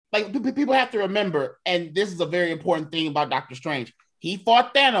like people have to remember, and this is a very important thing about Doctor Strange. He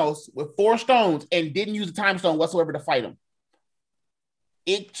fought Thanos with 4 stones and didn't use the time stone whatsoever to fight him.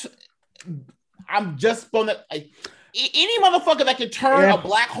 I'm just gonna any motherfucker that can turn a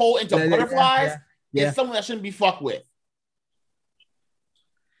black hole into butterflies is someone that shouldn't be fucked with.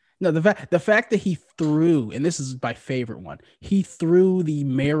 No, the fact that he threw, and this is my favorite one, he threw the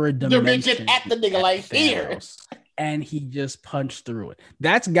mirror dimension at the nigga like here, and he just punched through it.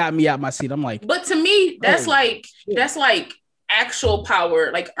 That's got me out my seat. I'm like, but to me, that's like actual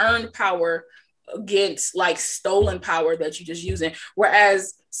power, like earned power against like stolen power that you just using.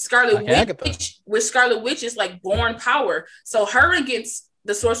 Whereas Scarlet Witch is like born power. So her against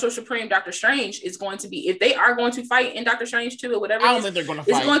the Sorcerer Supreme, Doctor Strange, is going to be, if they are going to fight in Doctor Strange 2 or whatever, I don't think they're going to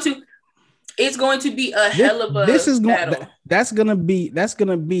fight. It's going to be a hell of a battle. That's gonna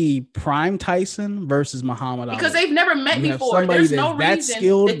be Prime Tyson versus Muhammad Ali. Because they've never met before. There's no reason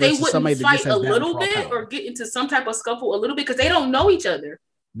that they wouldn't fight a little bit or get into some type of scuffle a little bit because they don't know each other.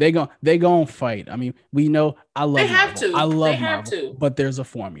 They gonna fight. I mean, we know. I love. They have Marvel. to. I love they have Marvel, to. but there's a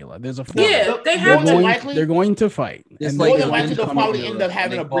formula. Yeah, they have to. They're going to fight. And more than likely, they'll probably end up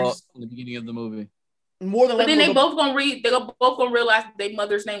having a brief in the beginning of the movie. More than likely, then they both gonna read. They're both gonna realize their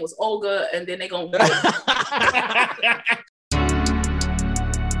mother's name was Olga, and then they gonna.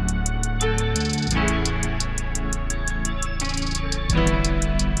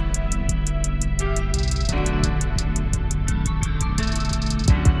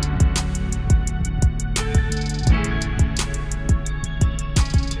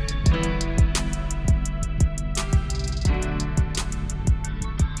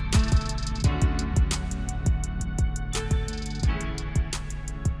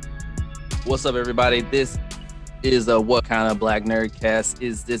 What's up, everybody? This is a What Kind of Black Nerd Cast.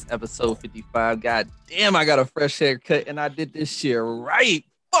 Is this episode 55? God damn, I got a fresh haircut and I did this shit right.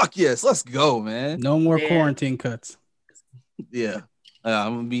 Fuck yes, let's go, man. No more quarantine cuts. Yeah,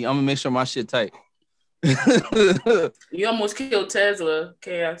 I'm gonna make sure my shit tight. You almost killed Tesla,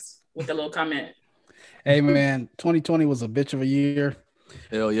 Chaos, with that little comment. Hey man, 2020 was a bitch of a year.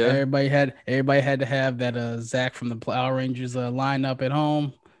 Hell yeah. Everybody had to have that Zach from the Power Rangers lineup at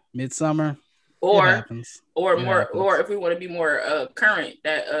home. Midsummer, or if we want to be more current,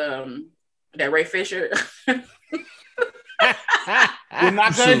 that Ray Fisher. We're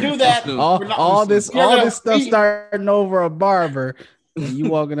not gonna do that. All this stuff starting over a barber. And you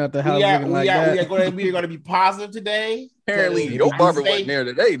walking out the house looking like that. We are gonna be positive today. Apparently, your barber wasn't there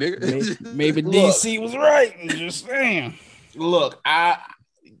today, nigga. Maybe DC was right. I'm just saying. Look,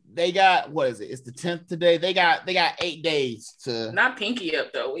 they got, what is it? It's the 10th today. They got 8 days to not pinky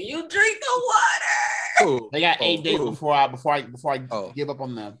up though. When you drink the water, they got 8 days before I give up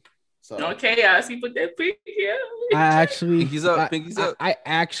on them. So okay, I see. Put that pinky up. Pinky's up. I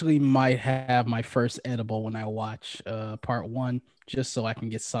actually might have my first edible when I watch part 1, just so I can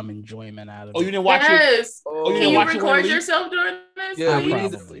get some enjoyment out of it. Oh, you didn't watch it? Can you record yourself during this? Yeah, we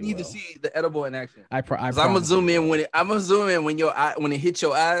need to see the edible in action. I'm gonna zoom in when it hits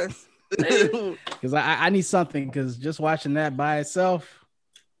your eyes. Because I need something. Because just watching that by itself,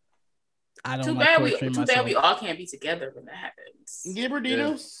 I don't. Too bad we all can't be together when that happens.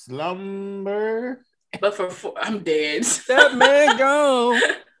 Giberdino slumber. But I'm dead. That man gone.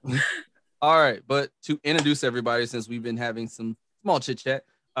 All right, but to introduce everybody, since we've been having some small chit chat.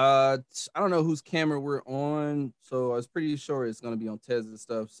 I don't know whose camera we're on, so I was pretty sure it's gonna be on Tez and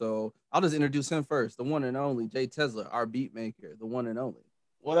stuff. So I'll just introduce him first, the one and only Jay Tesla, our beat maker, the one and only.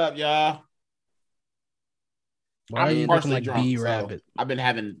 What up, y'all? I'm partially drunk. So I've been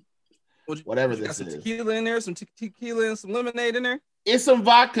having whatever this is. Tequila in there, some tequila and some lemonade in there. It's some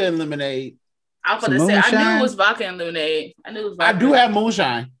vodka and lemonade. I was gonna say I knew it was vodka and lemonade. I do have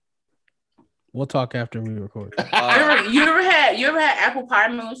moonshine. We'll talk after we record. You ever had apple pie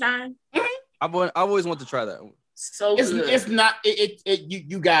moonshine? I always want to try that one. So good. It's not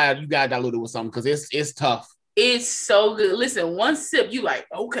you gotta dilute it with something because it's tough. It's so good. Listen, one sip, you like,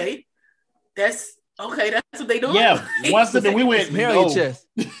 okay, that's what they do. Yeah, one sip and we went your chest.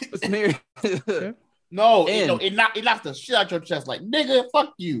 No, it knocked the shit out your chest like nigga,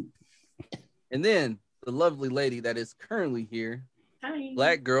 fuck you. And then the lovely lady that is currently here. Hi.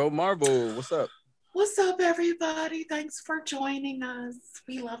 Black Girl Marvel, what's up? What's up, everybody? Thanks for joining us.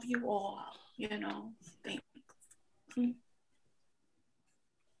 We love you all. Thanks.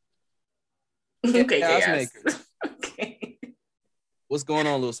 Okay, okay. What's going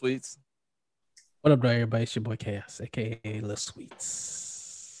on, Little Sweets? What up, everybody? It's your boy Chaos, aka Little Sweets.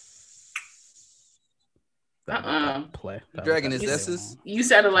 Play. Dragon is S's. You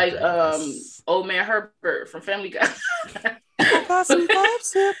sounded like old man Herbert from Family Guy. Got some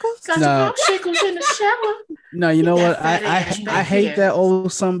popsicles. Got some popsicles in the shower. No, you know what? I hate that old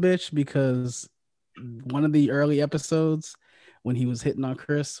sumbitch because one of the early episodes when he was hitting on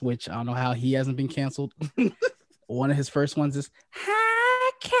Chris, which I don't know how he hasn't been canceled. One of his first ones is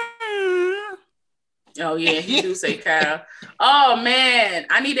 "Hi, Kyle." Oh yeah, he do say Kyle. Oh man,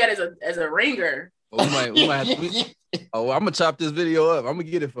 I need that as a ringer. Oh, we might have to, I'm gonna chop this video up. I'm gonna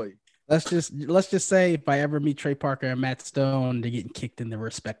get it for you. Let's just say if I ever meet Trey Parker and Matt Stone, they're getting kicked in their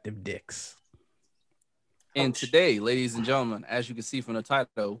respective dicks. And today, ladies and gentlemen, as you can see from the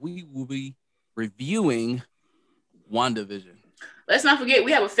title, we will be reviewing WandaVision. Let's not forget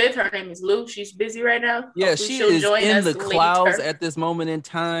we have a fifth. Her name is Lou. She's busy right now. Yeah, she is in the clouds at this moment in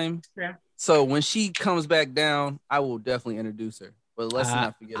time. Yeah. So when she comes back down, I will definitely introduce her. But let's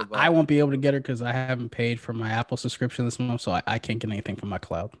not forget about I won't be able to get her because I haven't paid for my Apple subscription this month, so I can't get anything from my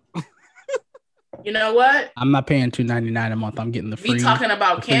cloud. You know what? I'm not paying $2.99 a month. I'm getting the free. We talking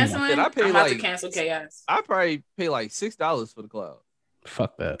about canceling? I'm about to cancel Chaos. I probably pay like $6 for the cloud.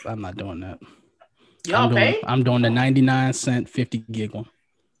 Fuck that. I'm not doing that. Y'all pay? I'm doing the 99-cent 50 gig one.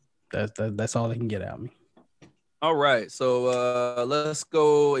 That's all they can get out of me. All right. So let's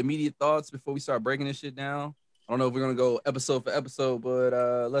go immediate thoughts before we start breaking this shit down. I don't know if we're gonna go episode for episode,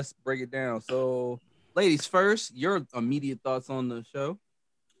 but let's break it down. So, ladies first, your immediate thoughts on the show.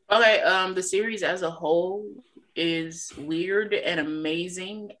 Okay, the series as a whole is weird and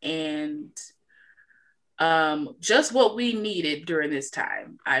amazing, and just what we needed during this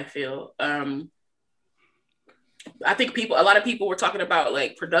time. I feel. I think a lot of people were talking about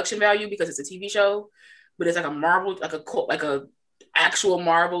like production value because it's a TV show, but it's like a Marvel, like a actual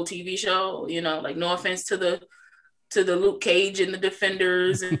Marvel TV show. You know, like no offense to the Luke Cage and the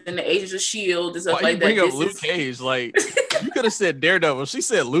Defenders and the Agents of S.H.I.E.L.D. and stuff like that. Why you bring up Luke Cage? Like, you could have said Daredevil. She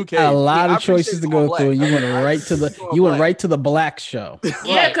said Luke Cage. A lot of choices to go through. You went right to the black show.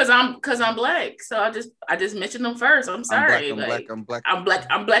 Yeah, because I'm black. So I just mentioned them first. I'm sorry. I'm black.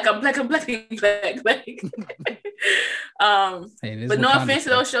 But no offense to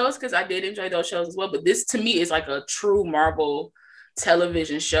those shows, because I did enjoy those shows as well. But this to me is like a true Marvel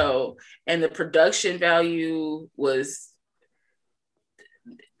television show, and the production value was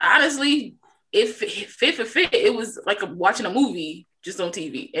honestly it was like watching a movie just on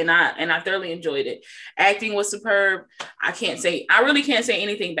TV, and I thoroughly enjoyed it. Acting was superb. I really can't say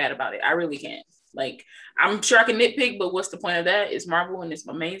anything bad about it. I really can't. Like, I'm sure I can nitpick, but what's the point of that? It's Marvel and it's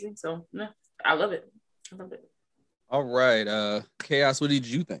amazing. So no, I love it. All right, Chaos, what did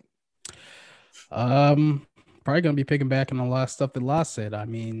you think? Probably gonna be picking back on a lot of stuff that La said. I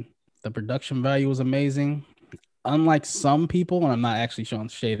mean, the production value was amazing. Unlike some people, and I'm not actually showing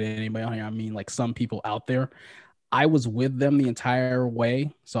shade at anybody on here, I mean like some people out there, I was with them the entire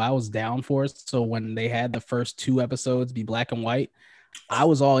way, so I was down for it. So when they had the first 2 episodes be black and white, I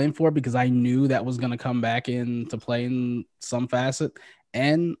was all in for it because I knew that was gonna come back into play in some facet.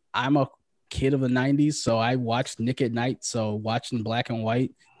 And I'm a kid of the 90s, so I watched Nick at Night, so watching black and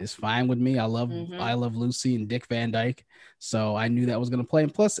white is fine with me. I love Lucy and Dick Van Dyke, so I knew that was going to play.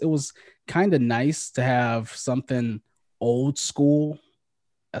 And plus it was kind of nice to have something old school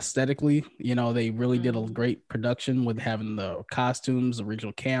aesthetically. You know, they really did a great production with having the costumes,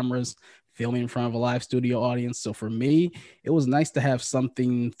 original cameras, filming in front of a live studio audience. So for me, it was nice to have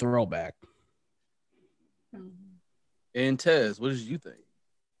something throwback. And Tez, what did you think?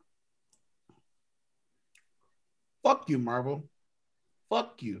 Fuck you, Marvel.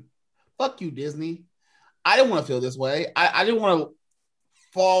 Fuck you. Fuck you, Disney. I didn't want to feel this way. I didn't want to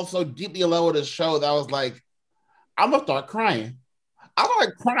fall so deeply in love with this show that I was like, I'm going to start crying. I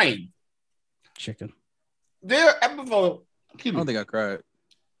started crying. Chicken. There are episodes. I don't think I cried.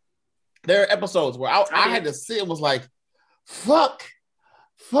 There are episodes where I had to sit and was like, fuck.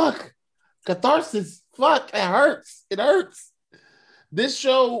 Catharsis. Fuck. It hurts. This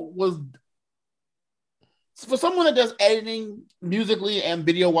show was... For someone that does editing musically and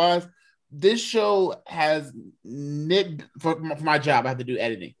video wise, this show has for my job. I have to do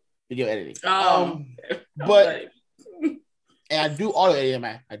video editing. But and I do audio editing.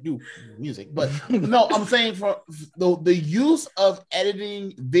 I do music, but no, I'm saying for the use of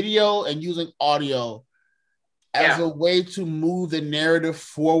editing video and using audio as a way to move the narrative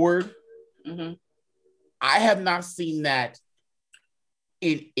forward. Mm-hmm. I have not seen that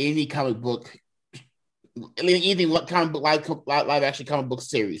in any comic book. Anything comic book live action comic book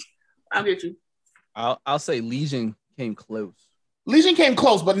series. I'll get you. I'll say Legion came close. Legion came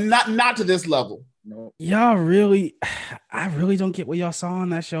close, but not to this level. No. I really don't get what y'all saw on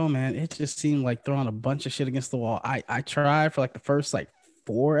that show, man. It just seemed like throwing a bunch of shit against the wall. I tried for like the first 4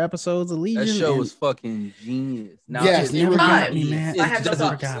 4 episodes of Legion. That show was fucking genius. Now, yes, it never got me, man.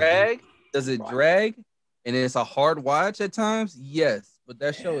 Does it drag? And it's a hard watch at times? Yes. But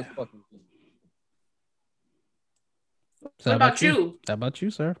that show is fucking genius. What about you? How about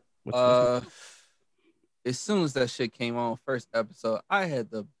you, sir? As soon as that shit came on, first episode, I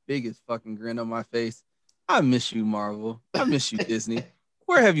had the biggest fucking grin on my face. I miss you, Marvel. I miss you, Disney.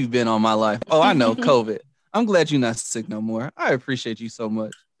 Where have you been all my life? Oh, I know, COVID. I'm glad you're not sick no more. I appreciate you so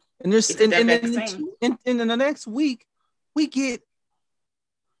much. And there's in the next week, we get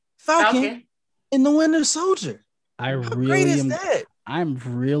Falcon and the Winter Soldier. I'm really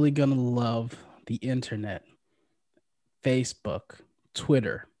gonna love the internet, Facebook,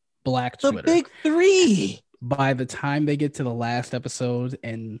 Twitter, Black Twitter. The big three. By the time they get to the last episode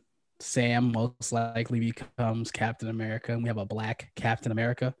and Sam most likely becomes Captain America and we have a Black Captain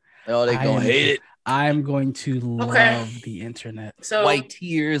America. Oh, they gonna hate it. I'm going to love the internet. So white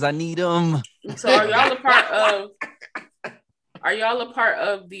tears, I need them. So are y'all a part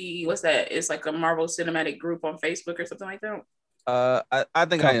of the what's that? It's like a Marvel Cinematic group on Facebook or something like that? I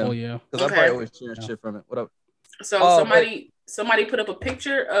think I am. Yeah. Because I'm probably always sharing shit from it. What up? So somebody put up a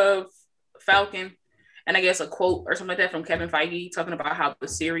picture of Falcon and I guess a quote or something like that from Kevin Feige talking about how the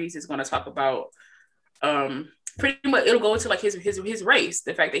series is going to talk about pretty much it'll go into like his race,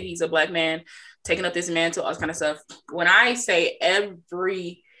 the fact that he's a Black man taking up this mantle, all this kind of stuff. When I say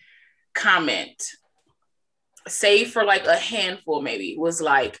every comment, save for like a handful maybe, was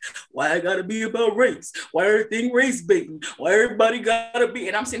like, why I gotta be about race? Why everything race baiting? Why everybody gotta be?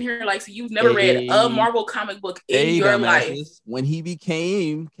 And I'm sitting here like, so you've never read a Marvel comic book in your life. When he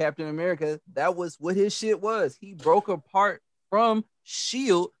became Captain America, that was what his shit was. He broke apart from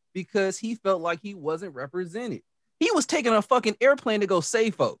S.H.I.E.L.D. because he felt like he wasn't represented. He was taking a fucking airplane to go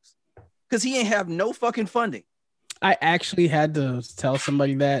save folks because he ain't have no fucking funding. I actually had to tell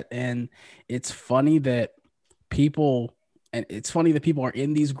somebody that, and it's funny that people are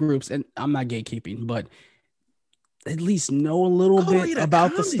in these groups, and I'm not gatekeeping, but at least know a little bit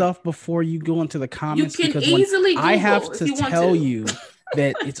about the stuff before you go into the comments. You can easily Google I have to tell you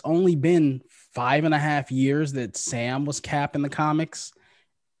that it's only been 5.5 years that Sam was Cap in the comics.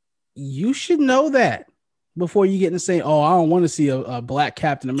 You should know that before you get to say, oh, I don't want to see a Black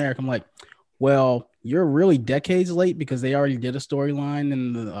Captain America. I'm like, well, you're really decades late because they already did a storyline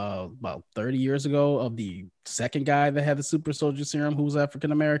in about 30 years ago of the second guy that had the super soldier serum who was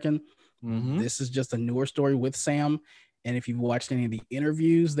African American. Mm-hmm. This is just a newer story with Sam. And if you've watched any of the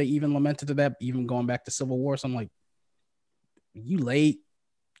interviews, they even lamented to that, even going back to Civil War. So I'm like, you late.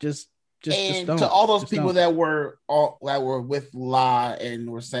 Just don't. To all those people that were with La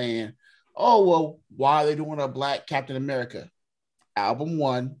and were saying, oh, well, why are they doing a Black Captain America? Album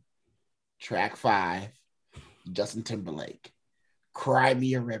 1, track 5, Justin Timberlake. Cry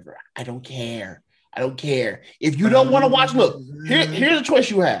Me a River. I don't care. If you don't want to watch, look, here's a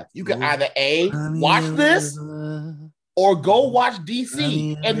choice you have. You can either A, watch this, or go watch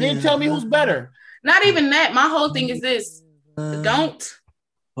DC and then tell me who's better. Not even that. My whole thing is this. Don't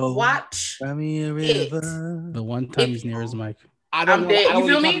watch it. The one time he's near his mic. I'm dead. You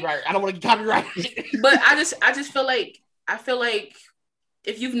feel me? I don't want to get copyrighted. But I just feel like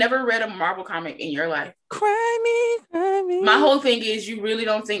if you've never read a Marvel comic in your life, cry me. My whole thing is you really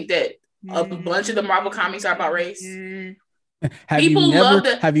don't think that a bunch of the Marvel comics are about race. Have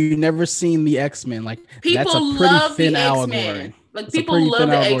you never seen the X-Men? Like, that's a pretty thin allegory. Like, people love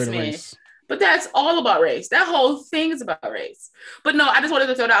the X-Men. But that's all about race. That whole thing is about race. But no, I just wanted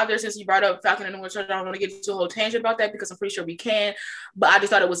to throw that out there since you brought up Falcon and the Winter Soldier. I don't want to get into a whole tangent about that because I'm pretty sure we can. But I just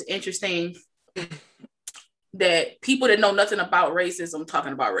thought it was interesting that people that know nothing about racism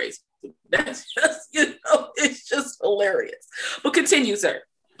talking about race. That's just, it's just hilarious. But continue, sir.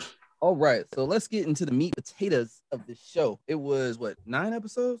 All right. So let's get into the meat potatoes of the show. It was, 9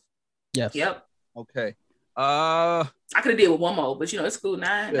 episodes? Yes. Yep. Okay. I could have did with one more, but it's cool.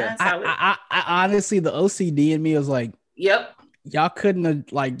 Nine solid. I honestly, the OCD in me was like, yep. Y'all couldn't have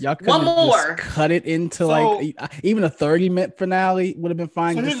just cut it into even a 30-minute finale would have been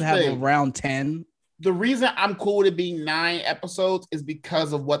fine. So just to have around 10. The reason I'm cool with it being 9 episodes is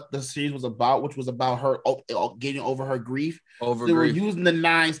because of what the series was about, which was about her getting over her grief. They were using the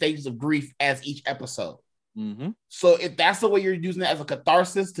 9 stages of grief as each episode. Mm-hmm. So if that's the way you're using it as a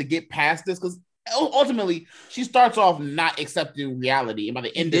catharsis to get past this, because ultimately she starts off not accepting reality, and by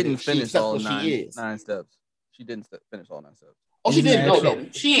the end of it, she accepts what she is. 9 steps. She didn't finish all 9 steps. Oh, she didn't. No.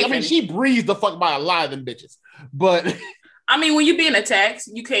 She breathed the fuck by a lot of them bitches. But I mean, when you're being attacked,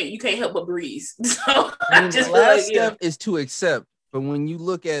 you can't help but breathe. So the last step is to accept. But when you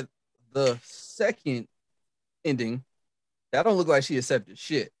look at the second ending, That don't look like she accepted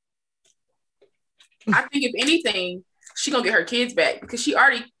shit. I think if anything, she gonna get her kids back because she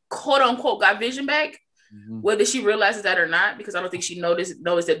already quote unquote got Vision back. Whether she realizes that or not, because I don't think she noticed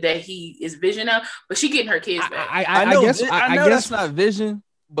that he is Vision now, but she getting her kids back. I know that's not Vision,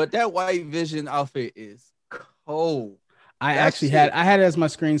 but that white Vision outfit is cold. I had it as my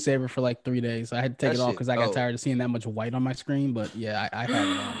screensaver for like 3 days. I had to take it off because I got tired of seeing that much white on my screen. But yeah, I had it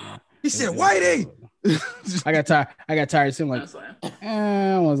on there. He said, "Whitey." I got tired of seeing like,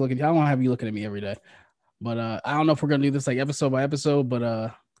 I don't have you looking at me every day. But I don't know if we're gonna do this like episode by episode.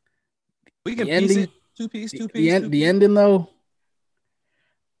 But we can piece it. Two piece. The ending though,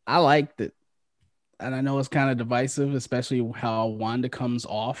 I liked it, and I know it's kind of divisive, especially how Wanda comes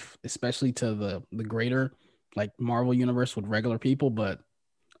off, especially to the greater like Marvel universe with regular people. But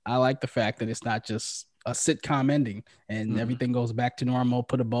I like the fact that it's not just a sitcom ending and everything goes back to normal.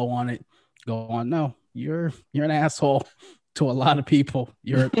 Put a bow on it. Go on. No, you're an asshole to a lot of people.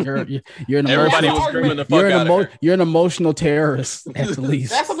 You're an you're an emotional terrorist at the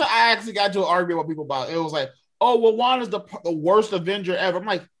least. That's something I actually got to an argument with people about. It was like, oh well, Wanda's the worst Avenger ever. I'm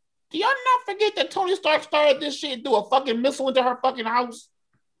like, do y'all not forget that Tony Stark started this shit and threw a fucking missile into her fucking house?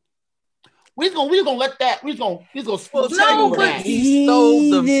 We're gonna let that. We're gonna no, but that. He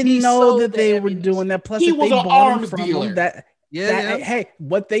didn't know that they were doing that. Plus, he was an arms dealer. Hey,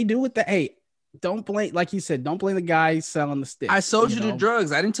 what they do with that? Hey, don't blame, like you said, don't blame the guy selling the stick. I sold you the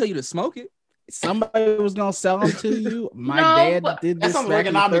drugs. I didn't tell you to smoke it. Somebody was gonna sell them to you. My dad did this back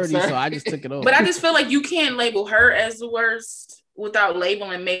in the 30s, so I just took it over. But I just feel like you can't label her as the worst without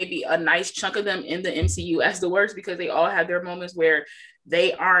labeling maybe a nice chunk of them in the MCU as the worst, because they all have their moments where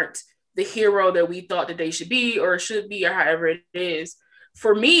they aren't the hero that we thought that they should be or however it is.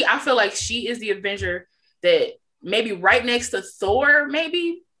 For me, I feel like she is the Avenger that maybe right next to Thor,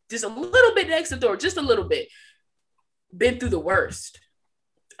 maybe just a little bit next to Thor, just a little bit, been through the worst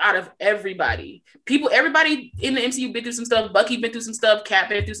out of everybody. Everybody in the MCU been through some stuff. Bucky been through some stuff. Cap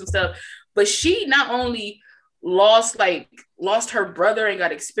been through some stuff. But she not only lost her brother and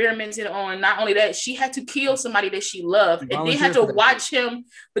got experimented on. Not only that, she had to kill somebody that she loved, and then had to watch him.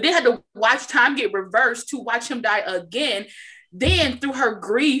 But then had to watch time get reversed to watch him die again. Then through her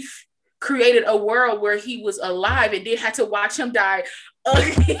grief, created a world where he was alive, and then had to watch him die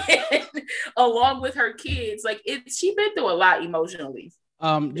again along with her kids. Like she been through a lot emotionally.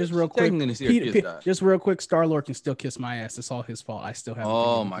 Just real quick, Star-Lord can still kiss my ass. It's all his fault. I still have.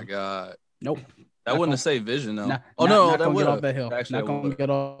 Oh my god. Nope. That wouldn't have saved Vision though. Not gonna get off that hill. Not gonna get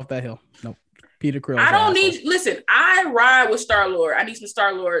off that hill. Nope. Peter Krill. I don't need. Listen, I ride with Star-Lord. I need some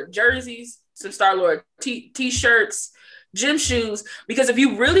Star-Lord jerseys, some Star-Lord t-shirts, gym shoes. Because if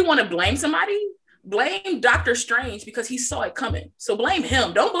you really want to blame somebody, blame Doctor Strange, because he saw it coming. So blame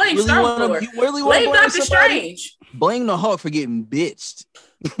him. Don't blame Star-Lord. Blame Doctor Strange. Blame the Hulk for getting bitched.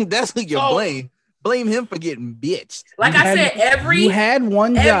 That's who you blame. Blame him for getting bitched. Like I said, you had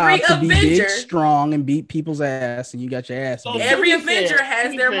one job to be big, strong, and beat people's ass, and you got your ass. So every Avenger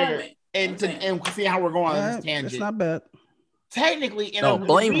has their moment. And see how we're going on this tangent. It's not bad. Technically,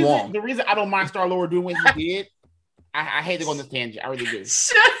 blame Wong. The reason I don't mind Star-Lord doing what he did, I hate to go on this tangent. I really do.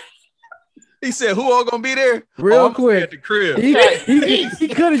 He said, "Who all gonna be there?" Real quick. At the crib. He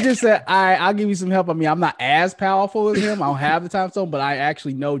could have just said, I'll give you some help. I mean, I'm not as powerful as him. I don't have the time zone, but I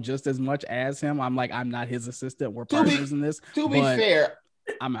actually know just as much as him. I'm not his assistant. We're partners in this. To be fair,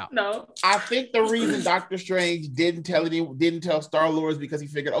 I'm out. No, I think the reason Doctor Strange didn't tell Star-Lord is because he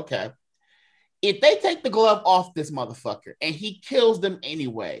figured, okay, if they take the glove off this motherfucker and he kills them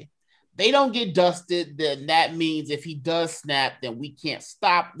anyway, they don't get dusted. Then that means if he does snap, then we can't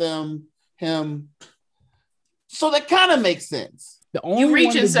stop him. So that kind of makes sense. The only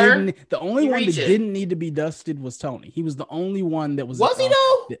one that didn't need to be dusted was Tony. He was the only one that was. Was he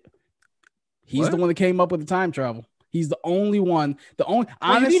though? He's the one that came up with the time travel. He's the only one.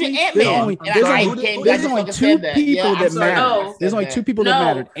 Honestly, there's only two people that mattered. There's only two people that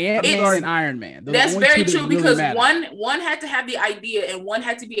mattered: Ant-Man and Iron Man. That's very true, because one had to have the idea and one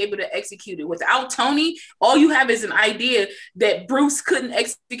had to be able to execute it. Without Tony, all you have is an idea that Bruce couldn't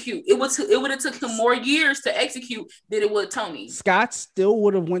execute. It would have took him more years to execute than it would Tony. Scott still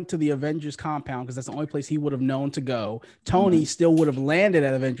would have went to the Avengers compound because that's the only place he would have known to go. Tony still would have landed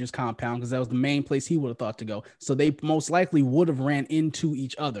at Avengers compound because that was the main place he would have thought to go. So they most likely would have ran into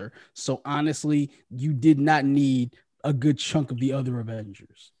each other. So honestly, you did not need a good chunk of the other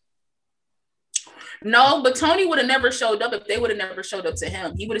Avengers. No, but Tony would have never showed up if they would have never showed up to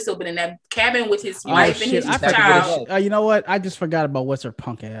him. He would have still been in that cabin with his wife and his child. You know what? I just forgot about what's her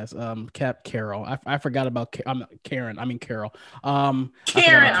punk ass. Carol. I forgot about Karen. I mean Carol.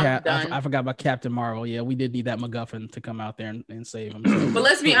 Karen. I forgot about Captain Marvel. Yeah, we did need that MacGuffin to come out there and save him. So, but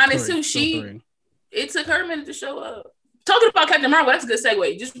let's be honest too. It took her a minute to show up. Talking about Captain Marvel, that's a good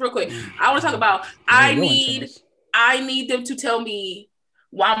segue. Just real quick, I want to talk about. I need them to tell me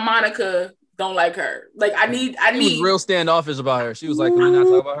why Monica don't like her. Like I need. She was real standoffish about her. She was like, "Can we not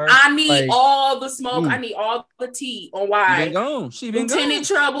talk about her?" I need all the smoke. I need all the tea on why She been gone. Lieutenant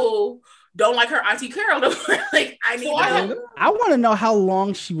Trouble don't like her Auntie Carol. Like I need. I want to know how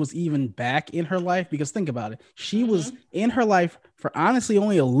long she was even back in her life, because think about it. She was in her life for honestly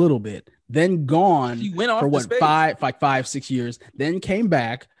only a little bit, then gone. She went off for what 5-6 years, then came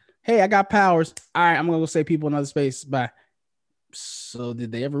back. Hey, I got powers. All right, I'm gonna go save people in other space. Bye. So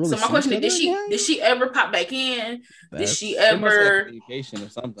did they ever really? So my question is, did she ever pop back in? Did she ever communication or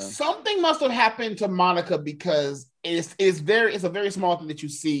something? Something must have happened to Monica, because it's a very small thing that you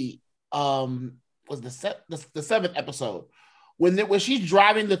see. Was the 7th episode when she's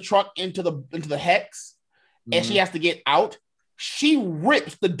driving the truck into the hex and she has to get out, she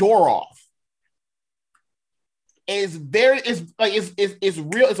rips the door off. It's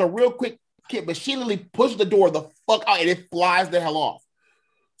a real quick kick, but she literally pushed the door the fuck out and it flies the hell off.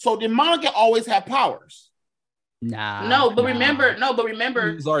 So did Monica always have powers? No, but remember,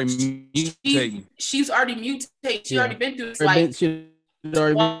 she's already mutated. She's already mutated. She already been through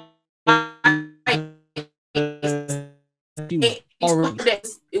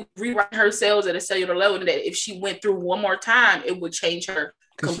it rewrite her cells at a cellular level, and that if she went through one more time, it would change her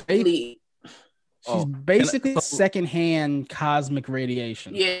completely. She's basically secondhand cosmic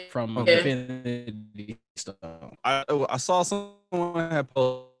radiation from Infinity Stone. I saw someone had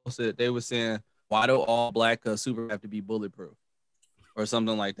posted, they were saying, why do all black super have to be bulletproof or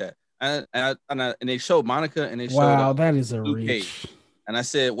something like that? And they showed Monica and they showed that is a reach. And I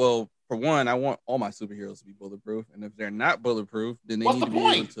said, well, for one, I want all my superheroes to be bulletproof, and if they're not bulletproof, then they need to be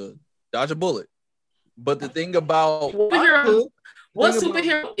able to dodge a bullet. But the thing about what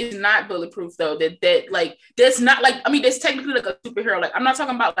superhero is not bulletproof though? That's not like, I mean, that's technically like a superhero. Like I'm not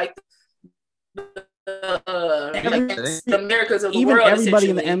talking about like the Americas of the even world. Everybody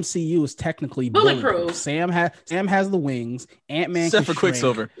in the MCU is technically bulletproof. Sam has the wings. Ant-Man except for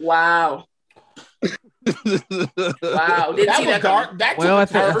Quicksilver. Wow. Wow. Didn't see that dark.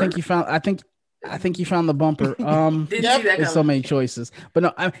 I think you found the bumper. Didn't see that there's so many choices, but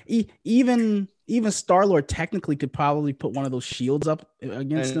no, even Star-Lord technically could probably put one of those shields up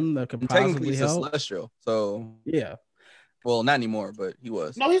against him that could possibly help. Celestial, so yeah. Well, not anymore, but he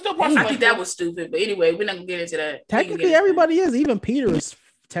was. No, he's still. I think that was stupid. But anyway, we're not gonna get into that. Technically, everybody is. Even Peter is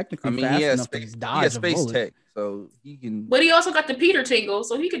technically fast enough to dodge he has space a bullet. tech, so he can. But he also got the Peter tingle,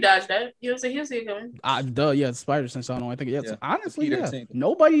 so he could dodge that. You know what I'm saying? He'll see it coming. Yeah, spider sense. I don't know. I think honestly,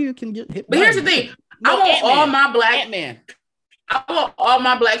 nobody can get hit. But here's the thing: I want all my black Ant-Man. I want all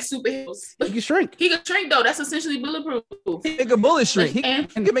my black superheroes. He can shrink. He can shrink though. That's essentially bulletproof. He can make a bullet shrink. He can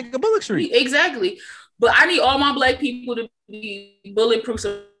make a bullet shrink. Exactly. But I need all my black people to be bulletproof,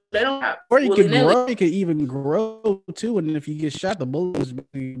 so they don't have. Or you could grow. You could even grow too, and if you get shot, the bullets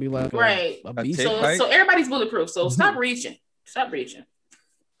be like a beast. So everybody's bulletproof. So stop reaching. Stop reaching.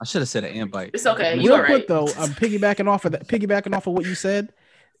 I should have said an ant bite. It's okay. Real quick though, I'm piggybacking off of what you said,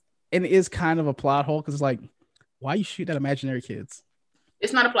 and it is kind of a plot hole because it's like, why you shoot at imaginary kids?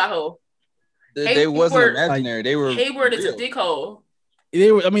 It's not a plot hole. They wasn't imaginary. They were. Hayward is a dick hole. They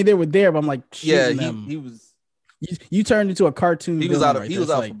were there, but I'm like, them. He was. You turned into a cartoon. He was out of. He was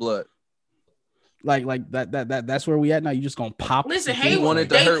out for blood. Like that's where we at now. You just gonna pop. Listen, he wanted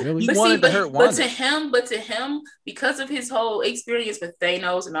to hurt. He wanted to hurt Wanda. But to him, because of his whole experience with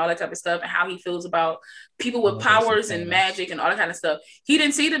Thanos and all that type of stuff, and how he feels about people with powers and magic and all that kind of stuff, he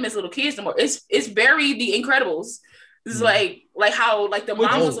didn't see them as little kids no more. It's very The Incredibles. It's like how like the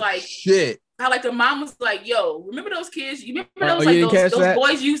mom was like shit. How like the mom was like, yo, remember those kids? You remember those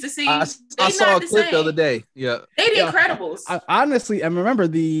boys you used to see? I saw a clip the other day. Yeah. They The Incredibles. Honestly, I remember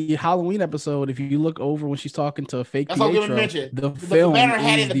the Halloween episode. If you look over when she's talking to a fake Pietro, the film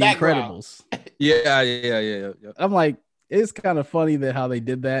is The Incredibles. Yeah. I'm like, it's kind of funny that how they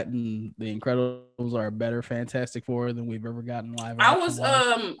did that, and The Incredibles are a better Fantastic Four than we've ever gotten live.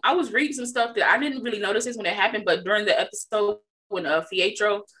 I was reading some stuff that I didn't really notice this when it happened, but during the episode when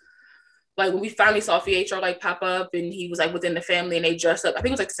Pietro, like when we finally saw Pietro like pop up and he was like within the family and they dressed up. I think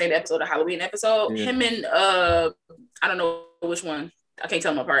it was like the same episode, the Halloween episode. Yeah. Him and I don't know which one. I can't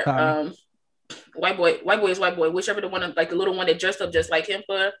tell them apart. white boy is white boy, whichever the one, like the little one that dressed up just like him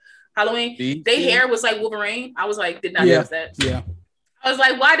for Halloween. Beast, their hair was like Wolverine. I was like, did not notice that. Yeah. I was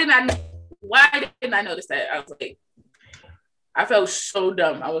like, why didn't I notice that? I was like, I felt so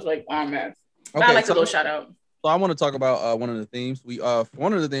dumb. I was like, oh man. Okay, I like a little shout out. So I want to talk about one of the themes.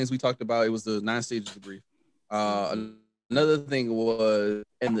 One of the things we talked about, it was the 9 stages of grief. Another thing was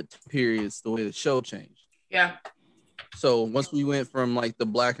in the periods, the way the show changed. Yeah. So once we went from like the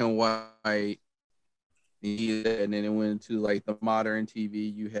black and white, and then it went to like the modern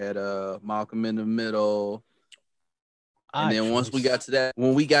TV, you had Malcolm in the Middle. And then once we got to that,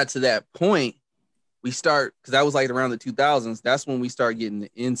 when we got to that point, we start, because that was like around the 2000s. That's when we start getting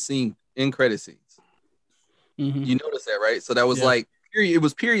the end credit scenes. Mm-hmm. You notice that, right? So that was like period. It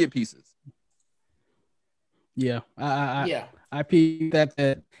was period pieces. Yeah, I peeped that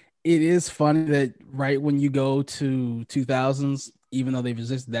it is funny that right when you go to 2000s, even though they've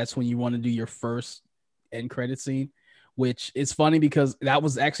existed, that's when you want to do your first end credit scene. Which is funny because that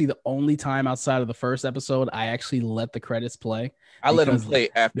was actually the only time outside of the first episode I actually let the credits play. I let them play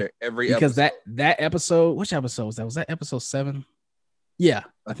after every because episode. that episode, which episode was that? Was that episode 7? Yeah,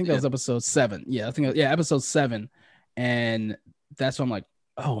 I think that was episode 7. Yeah, I think episode 7, and that's when I'm like,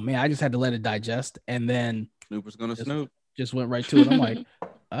 oh man, I just had to let it digest, and then Snooper's gonna snoop. Just went right to it. I'm like,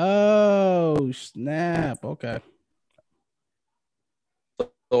 oh snap, okay.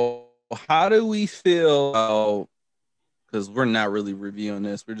 So how do we feel about? Because we're not really reviewing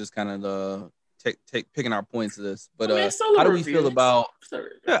this, we're just kind of picking our points of this. But how do we feel about?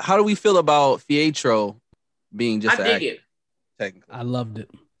 How do we feel about Pietro being just? I dig it. Technically, I loved it.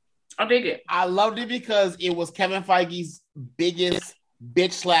 I dig it. I loved it because it was Kevin Feige's biggest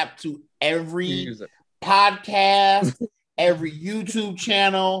bitch slap to every podcast, every YouTube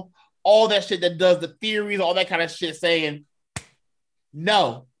channel, all that shit that does the theories, all that kind of shit, saying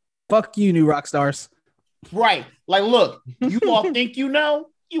no. Fuck you, new rock stars. Right. Like, look, you all think you know,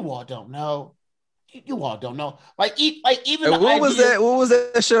 you all don't know. You all don't know. Like even what was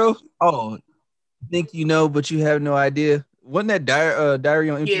that show? Oh, think you know, but you have no idea. Wasn't that Diary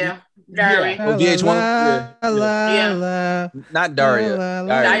on MTV? Yeah, Diary. Oh, VH1. Yeah. Not Daria.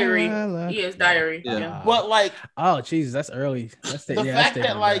 Diary. Yes, Diary. Yeah. But like, oh Jesus, that's early. That's the fact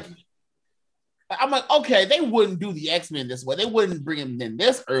that like, I'm like, okay, they wouldn't do the X-Men this way. They wouldn't bring him in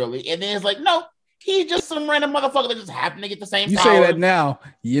this early. And then it's like, no, he's just some random motherfucker that just happened to get the same. You power. say that now.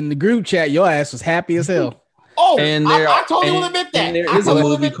 In the group chat, your ass was happy as hell. Oh, and I totally will admit that. There is a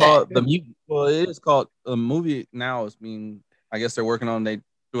movie called The Mutant. Well, it is called a movie now. I guess they're working on. They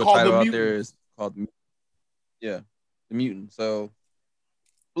do a title out there. It's called The Mutant. So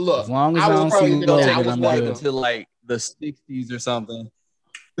look, as long as I don't see Logan, I'm good. Until like the 60s or something.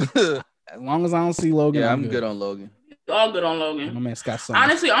 As long as I don't see Logan, I'm good on Logan. All good on Logan. My man Scott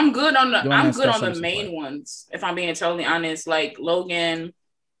honestly, I'm good on the main ones. If I'm being totally honest, like Logan,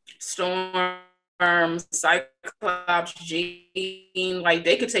 Storm, Cyclops, Jean, like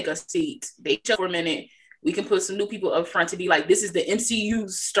they could take a seat. They chill for a minute. We can put some new people up front to be like, this is the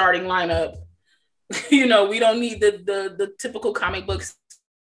MCU's starting lineup. We don't need the typical comic book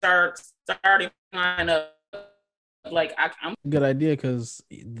starting lineup. Like I'm good idea because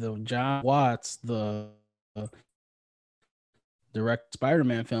the John Watts, the direct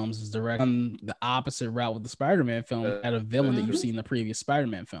Spider-Man films, is on the opposite route with the Spider-Man film. Had a villain that you see in the previous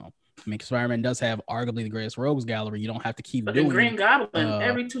Spider-Man film. I mean, Spider-Man does have arguably the greatest rogues gallery. You don't have to keep doing Green Goblin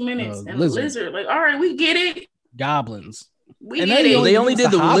every 2 minutes and Lizard. Like, all right, we get it. Goblins. They only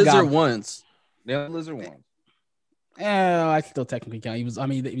did the Lizard once. They only Lizard once. I still technically count. He was. I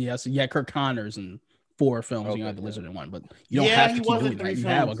mean, yes, you had Kirk Connors and 4 films. Okay, you had the Lizard in 1, but you don't have to keep doing that. You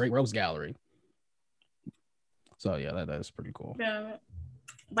have a great rogues gallery. So yeah, that is pretty cool. Yeah,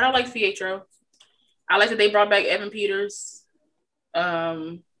 but I like Pietro. I like that they brought back Evan Peters.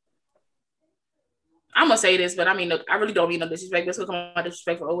 I'm gonna say this, but I mean, look, I really don't mean no disrespect. This will come out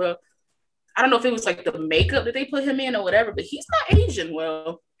disrespectful. Oh well, I don't know if it was like the makeup that they put him in or whatever, but he's not Asian.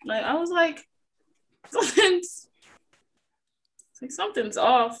 Well, like I was like, something's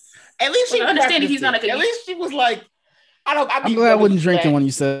off. At least she understand he's not like at least she was like, I'm glad I wasn't drinking when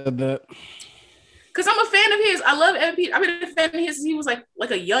you said that. Because I'm a fan of his. I love Evan Peters. I've been a fan of his since he was like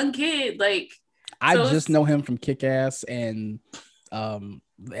a young kid. Like I just know him from Kick-Ass and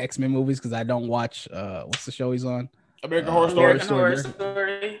the X-Men movies because I don't watch what's the show he's on? American Horror Story.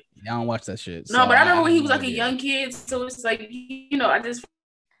 I don't watch that shit. No, but I remember when he was like a young kid. So it's like, I just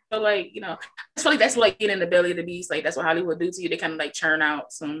feel like, I feel like that's like getting in the belly of the beast. Like that's what Hollywood do to you. They kind of like churn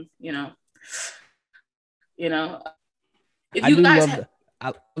out some, If you guys I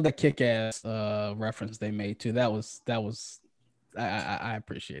love the Kick-Ass reference they made too. That was I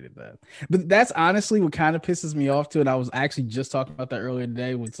appreciated that. But that's honestly what kind of pisses me off too. And I was actually just talking about that earlier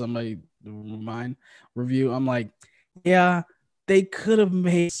today with somebody mine review. I'm like, yeah, they could have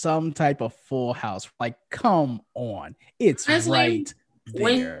made some type of Full House. Like, come on, it's honestly, right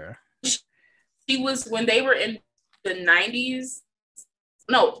there. When they were in the 90s,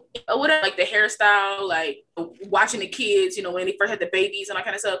 no, whatever, like the hairstyle, like watching the kids, you know, when they first had the babies and that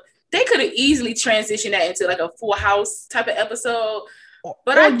kind of stuff, they could have easily transitioned that into like a Full House type of episode.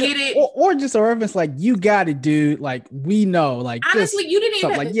 But I get it. Or just a reference like, you got it, dude. Like, we know. Like, honestly, you didn't even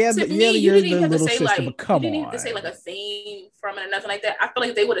have like, to, you didn't even have to say sister, like, come you didn't on. have to say like a theme from it or nothing like that. I feel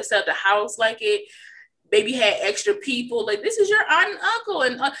like they would have set up the house like it. Maybe had extra people. Like, this is your aunt and uncle,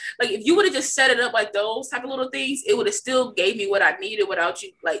 and like if you would have just set it up like those type of little things, it would have still gave me what I needed without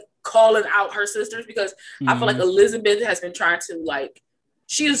you like calling out her sisters, because I feel like Elizabeth has been trying to like,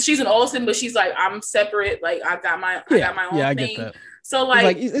 she's an Olsen, but she's like, I'm separate. Like I got my own I thing. Get that. So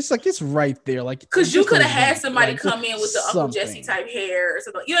like it's right there. Like, because you could have had somebody come in with the Uncle Jesse type hair or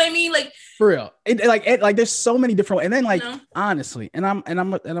something. You know what I mean? Like, for real. Like there's so many different. And then like, honestly, I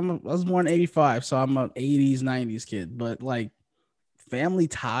was born in 85, so I'm an 80s 90s kid. But like, Family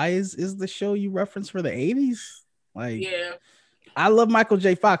Ties is the show you reference for the 80s. Like, yeah. I love Michael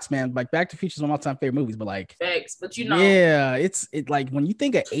J. Fox, man. Like, Back to the Future is one of my all-time favorite movies, but like, thanks. But you know, yeah, it's like when you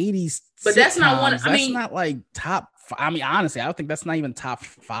think of 80s, but that's not one. That's not like top. I mean, honestly, I don't think that's not even top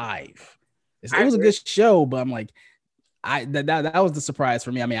 5. It was a good show, but I'm like, that was the surprise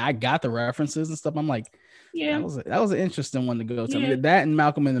for me. I mean, I got the references and stuff. I'm like, yeah, that was an interesting one to go to. Yeah. I mean, that and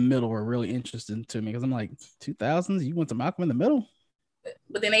Malcolm in the Middle were really interesting to me, because I'm like, 2000s, you went to Malcolm in the Middle.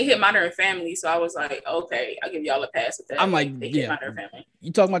 But then they hit Modern Family, so I was like, okay, I'll give y'all a pass with that. I'm like, they hit Modern Family.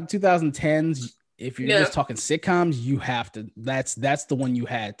 You talking about the 2010s? If you're just talking sitcoms, you have to. That's the one you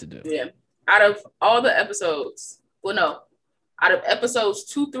had to do. Yeah. Out of all the episodes, out of episodes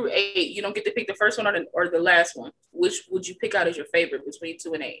 2 through 8, you don't get to pick the first one or the last one. Which would you pick out as your favorite between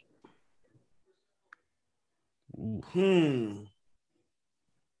 2 and 8?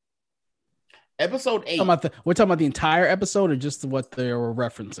 Episode 8. We're talking about the entire episode, or just what they were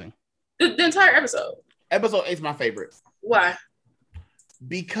referencing? The entire episode. Episode 8 is my favorite. Why?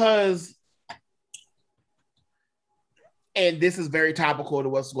 Because, and this is very topical to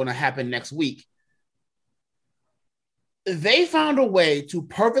what's going to happen next week, they found a way to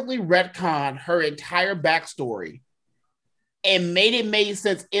perfectly retcon her entire backstory and made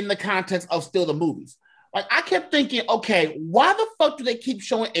sense in the context of still the movies. Like, I kept thinking, okay, why the fuck do they keep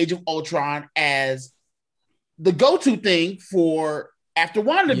showing Age of Ultron as the go-to thing for after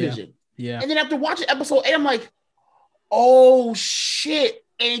WandaVision? Yeah. And then after watching episode 8, I'm like, oh shit.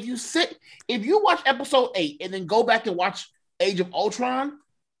 And if you watch episode 8 and then go back and watch Age of Ultron,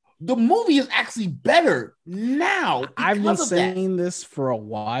 the movie is actually better now. I've been saying this for a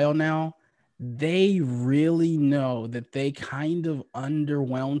while now. They really know that they kind of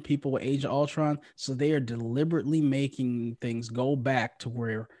underwhelmed people with Age of Ultron, so they are deliberately making things go back to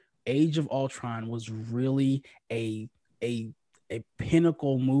where Age of Ultron was really a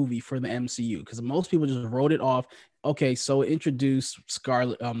pinnacle movie for the MCU, because most people just wrote it off. Okay, so introduce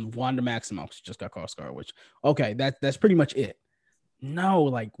Scarlet, Wanda Maximoff, she just got called Scarlet Witch. Okay, that's pretty much it. No,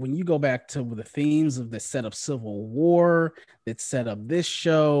 like when you go back to the themes of the set up Civil War, that set up this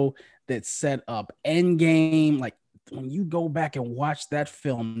show, that set up Endgame, like when you go back and watch that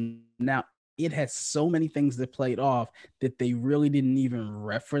film now, it has so many things that played off that they really didn't even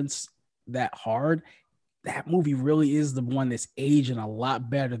reference that hard. That movie really is the one that's aging a lot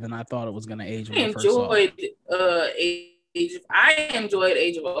better than I thought it was going to age when I first saw it. I enjoyed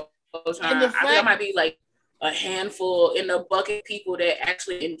Age of Ultron. I think I might be like a handful in the bucket of people that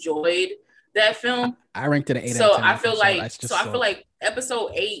actually enjoyed that film. I ranked it an 8 so out of 10. I feel like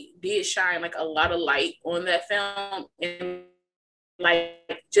episode 8 did shine like a lot of light on that film, and like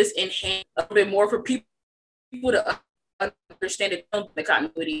just enhance a bit more for people to understand the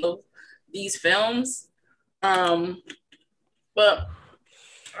continuity of these films. But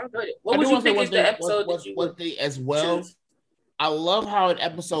what would you think is the episode that you would as well choose? I love how in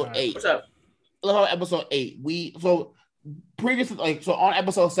episode 8. What's up? I love how episode 8 previously, on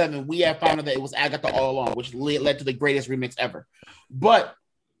episode 7 we had found out that it was Agatha all along, which led to the greatest remix ever. But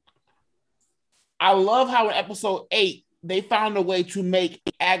I love how in episode 8 they found a way to make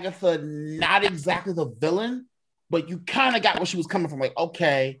Agatha not exactly the villain, but you kind of got where she was coming from. Like,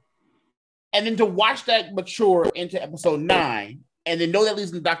 okay. And then to watch that mature into episode 9 and then know that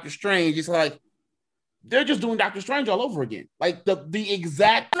leads into Doctor Strange, it's like they're just doing Doctor Strange all over again. Like the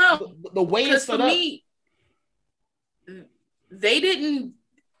exact the way it's set up. Me, they didn't.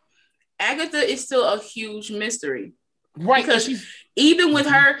 Agatha is still a huge mystery. Right. Because even with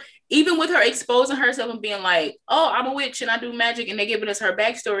her exposing herself and being like, oh, I'm a witch and I do magic, and they giving us her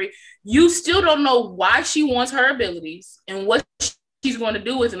backstory, you still don't know why she wants her abilities and what she's going to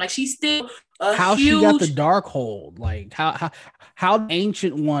do with them. Like, she's still she got the dark hold. Like, how the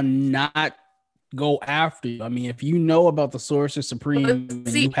Ancient One not go after you? I mean, if you know about the Sorcerer Supreme and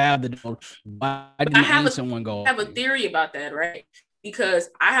you have the, why didn't the Ancient One go? I have a theory about that, right? Because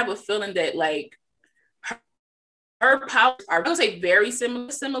I have a feeling that, like, her powers are, I would say, very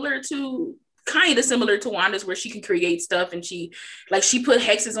similar to Wanda's, where she can create stuff, and she put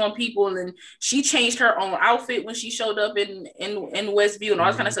hexes on people, and she changed her own outfit when she showed up in Westview and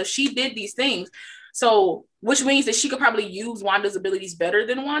all that kind of stuff. She did these things, so which means that she could probably use Wanda's abilities better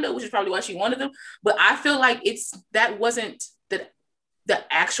than Wanda, which is probably why she wanted them. But I feel like that wasn't the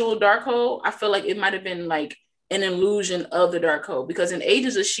actual Darkhold. I feel like it might have been like an illusion of the Darkhold, because in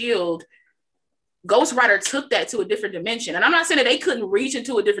Agents of S.H.I.E.L.D., Ghost Rider took that to a different dimension. And I'm not saying that they couldn't reach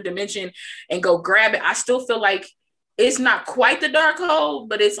into a different dimension and go grab it. I still feel like it's not quite the Darkhold,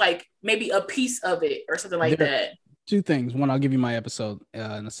 but it's like maybe a piece of it or something like that. Two things. One, I'll give you my episode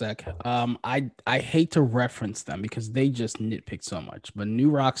in a sec. I hate to reference them because they just nitpick so much, but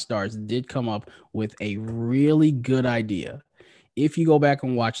New Rockstars did come up with a really good idea. If you go back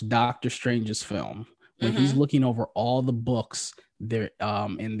and watch Doctor Strange's film, when he's looking over all the books there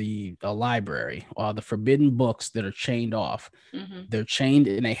in the library, the forbidden books that are chained off, they're chained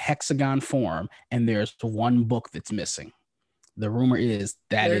in a hexagon form, and there's one book that's missing. The rumor is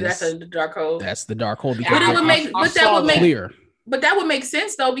that's the Darkhold. That's the Darkhold. But that would make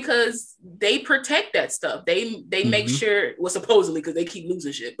sense though, because they protect that stuff. They make sure, well, supposedly, because they keep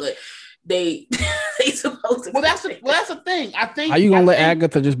losing shit, but they supposed to. Well, that's the thing. I think. How you gonna let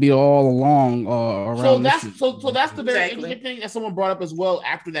Agatha just be all along around? So that's the very interesting thing that someone brought up as well.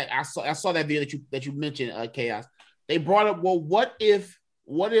 After that, I saw that video that you mentioned, Chaos. They brought up, well, what if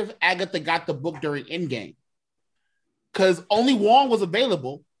Agatha got the book during Endgame? Because only Wong was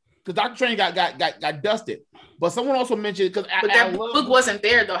available. Because Doctor Strange got dusted. But someone also mentioned, because that book wasn't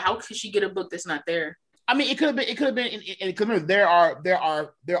there though. How could she get a book that's not there? I mean, it could have been. There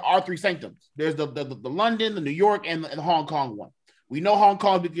are three sanctums. There's the London, the New York, and the Hong Kong one. We know Hong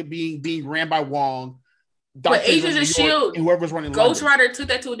Kong being ran by Wong. But Agents of S.H.I.E.L.D., whoever's running Ghost Rider took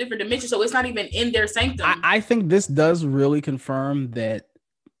that to a different dimension, so it's not even in their sanctum. I think this does really confirm that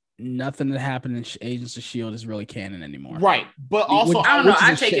nothing that happened in Agents of S.H.I.E.L.D. is really canon anymore. Right. But also, I don't know.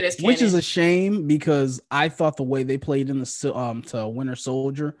 I take it as canon. Which is a shame, because I thought the way they played in the to Winter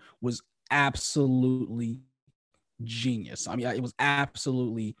Soldier was absolutely genius. I mean, it was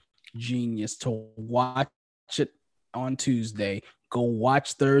absolutely genius to watch it on Tuesday, go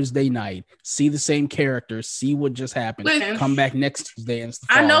watch Thursday night, see the same characters, see what just happened, come back next Tuesday and stuff.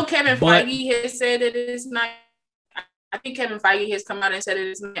 I know Kevin Feige has said that it's not. I think Kevin Feige has come out and said it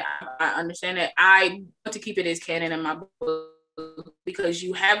is not. I understand that. I want to keep it as canon in my book, because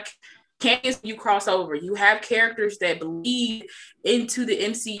you have canons, you cross over. You have characters that bleed into the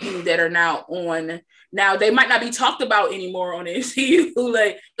MCU that are now on. Now they might not be talked about anymore on the MCU.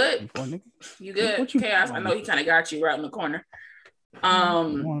 Like, good, you good? Chaos. I know he kind of got you right in the corner.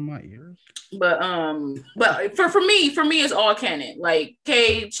 One of my ears. But for me, it's all canon. Like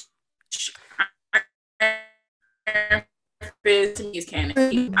Cage. To me is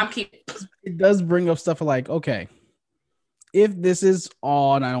canon. I'm keeping. It does bring up stuff like, okay, if this is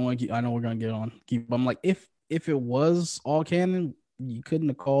all, and I know we're gonna get on. I'm like, if it was all canon, you couldn't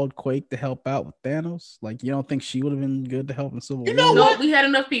have called Quake to help out with Thanos. Like, you don't think she would have been good to help in Civil War? No, we had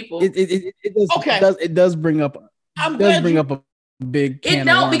enough people. It does bring up. A big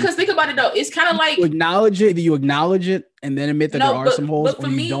canon. Because think about it though. It's kind of like you acknowledge it. Either you acknowledge it and then admit that there are some holes, or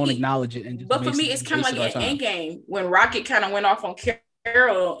you don't acknowledge it. But for me, it's kind of like in Endgame when Rocket kind of went off on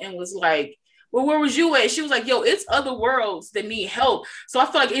Carol and was like, well, where was you at? She was like, yo, it's other worlds that need help. So I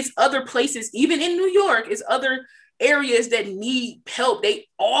feel like it's other places, even in New York, it's other areas that need help.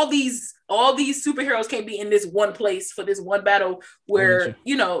 All these superheroes can't be in this one place for this one battle where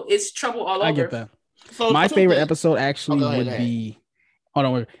it's trouble all over. I get that. So my favorite episode actually would be. Hold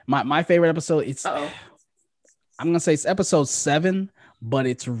on, my favorite episode. I'm gonna say it's episode 7, but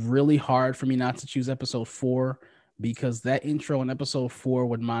it's really hard for me not to choose episode 4, because that intro in episode 4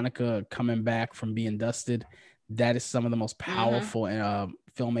 with Monica coming back from being dusted, that is some of the most powerful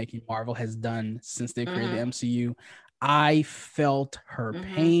filmmaking Marvel has done since they created the MCU. I felt her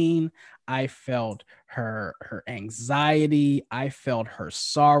pain. I felt her anxiety. I felt her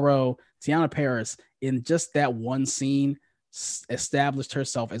sorrow. Tiana Paris, in just that one scene, established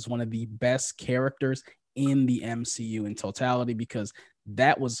herself as one of the best characters in the MCU in totality, because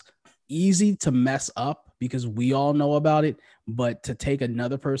that was easy to mess up because we all know about it, but to take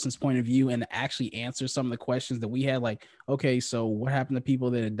another person's point of view and actually answer some of the questions that we had, like, okay, so what happened to people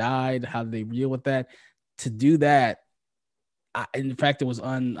that had died? How did they deal with that? To do that, in fact, it was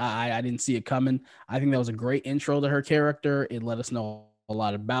I didn't see it coming. I think that was a great intro to her character. It let us know a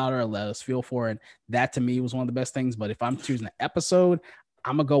lot about her, let us feel for her, and that to me was one of the best things. But if I'm choosing an episode,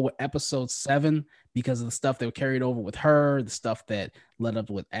 I'm gonna go with episode 7 because of the stuff that carried over with her, the stuff that led up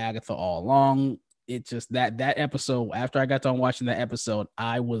with Agatha all along. It just that episode, after I got done watching that episode,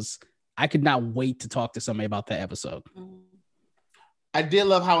 I could not wait to talk to somebody about that episode. I did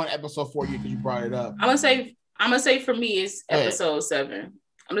love how in episode 4 because you brought it up. I'm gonna say for me it's episode 7.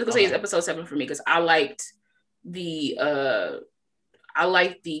 I'm just gonna say it's episode 7 for me because I liked the kind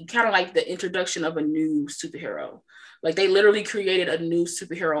of like the introduction of a new superhero. Like they literally created a new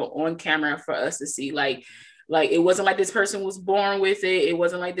superhero on camera for us to see. Like it wasn't like this person was born with it. It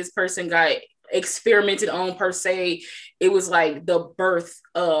wasn't like this person got experimented on per se. It was like the birth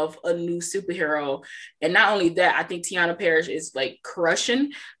of a new superhero. And not only that, I think Tiana Parrish is like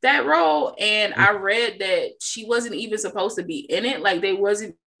crushing that role. And I read that she wasn't even supposed to be in it. Like they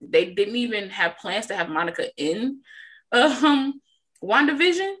didn't even have plans to have Monica in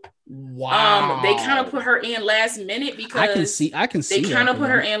WandaVision. Wow. They kind of put her in last minute because I can see they kind of put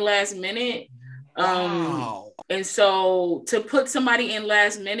her in last minute. Wow. And so to put somebody in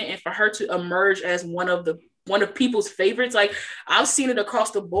last minute and for her to emerge as one of people's favorites, like I've seen it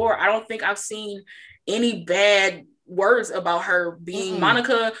across the board. I don't think I've seen any bad words about her being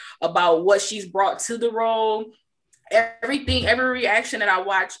Monica, about what she's brought to the role. Every reaction that I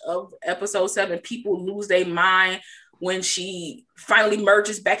watch of episode 7, people lose their mind when she finally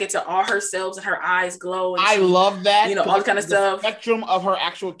merges back into all herself and her eyes glow. And I love that. You know, all kind of stuff. Spectrum of her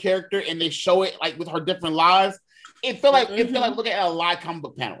actual character, and they show it like with her different lives. It felt like looking at a live comic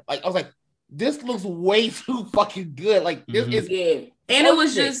book panel. Like I was like, this looks way too fucking good. Like this is and it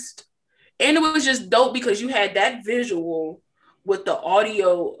was just dope because you had that visual with the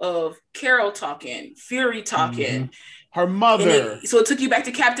audio of Carol talking, Fury talking. Her mother. So it took you back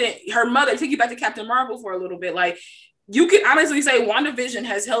to Captain Marvel for a little bit. Like you could honestly say WandaVision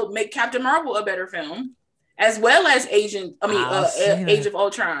has helped make Captain Marvel a better film, as well as Age of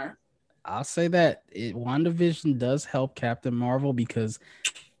Ultron. I'll say that WandaVision does help Captain Marvel because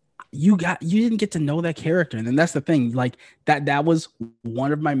you didn't get to know that character. And then that's the thing, like that was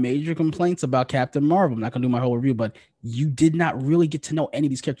one of my major complaints about Captain Marvel. I'm not gonna do my whole review, but you did not really get to know any of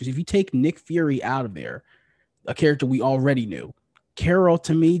these characters. If you take Nick Fury out of there, a character we already knew, Carol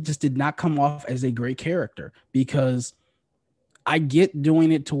to me just did not come off as a great character, because I get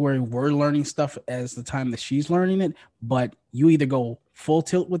doing it to where we're learning stuff as the time that she's learning it, but you either go full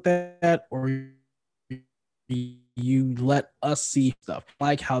tilt with that or you let us see stuff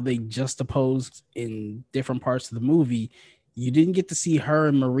like how they juxtaposed in different parts of the movie. You didn't get to see her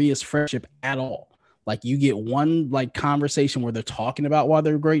and Maria's friendship at all. Like you get one like conversation where they're talking about why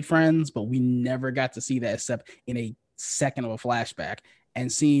they're great friends, but we never got to see that except in a second of a flashback. And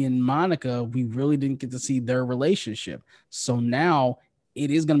seeing Monica, we really didn't get to see their relationship. So now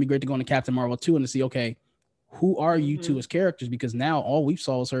it is going to be great to go into Captain Marvel 2 and to see, okay, who are you two as characters? Because now all we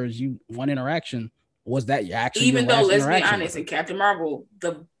saw was her as one interaction. Was that actually even though, let's be honest, in Captain Marvel,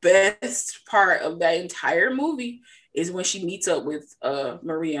 the best part of that entire movie is when she meets up with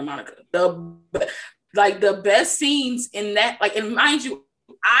Maria and Monica. The best scenes in that, like, and mind you,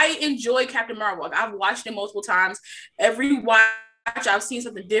 I enjoy Captain Marvel. Like, I've watched it multiple times. Every watch, I've seen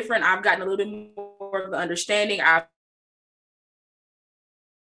something different. I've gotten a little bit more of the understanding. I've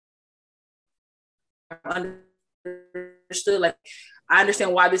understood, like, I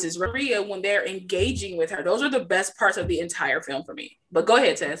understand why this is Maria when they're engaging with her. Those are the best parts of the entire film for me. But go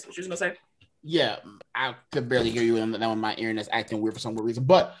ahead, Tess. What you was gonna say? Yeah, I could barely hear you on that one. My earring is acting weird for some weird reason.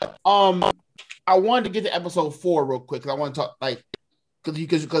 But I wanted to get to episode 4 real quick because I want to talk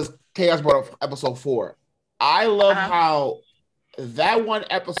because Chaos brought up episode 4. I love how that one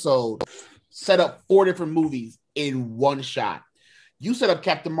episode set up 4 different movies in one shot. You set up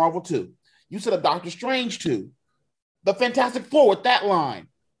Captain Marvel 2. You set up Doctor Strange 2. The Fantastic Four with that line.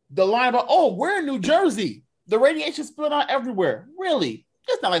 The line about, oh, we're in New Jersey. The radiation spilled out everywhere. Really?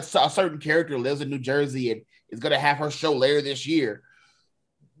 It's not like a certain character lives in New Jersey and is going to have her show later this year.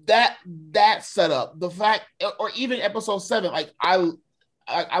 That setup, the fact, or even episode 7, like I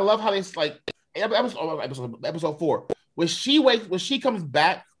love how it's like episode 4. When she comes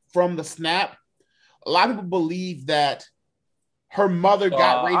back from the snap, a lot of people believe that her mother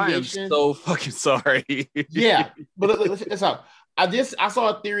got radiation. I am so fucking sorry. Yeah, but listen up. I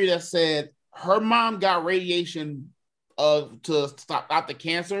saw a theory that said her mom got radiation to stop the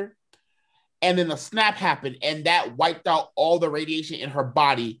cancer, and then a snap happened, and that wiped out all the radiation in her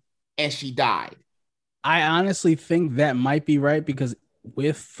body, and she died. I honestly think that might be right, because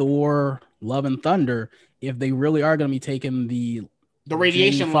with Thor: Love and Thunder, if they really are going to be taking the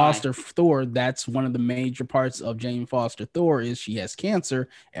radiation Jane Foster Thor, that's one of the major parts of Jane Foster Thor is she has cancer.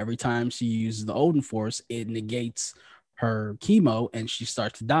 Every time she uses the Odin Force, it negates her chemo and she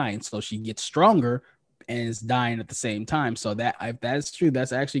starts dying. So she gets stronger and is dying at the same time. So that if that's true,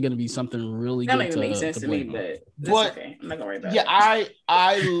 that's actually going to be something really that good. That makes sense to me, but okay. I'm not gonna worry about it.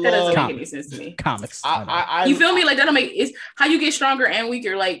 I love that doesn't make any sense to me. Comics. You feel me? Like that'll make it's how you get stronger and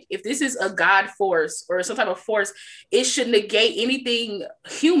weaker. Like if this is a god force or some type of force, it should negate anything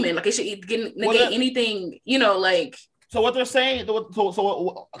human. Like it should negate anything, like. So what they're saying,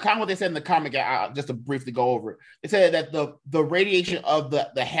 so kind of what they said in the comic, just to briefly go over it. They said that the radiation of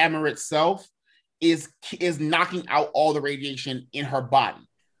the hammer itself is knocking out all the radiation in her body.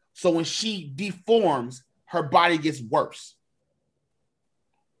 So when she deforms, her body gets worse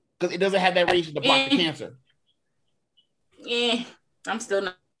because it doesn't have that radiation to block the cancer. Yeah, I'm still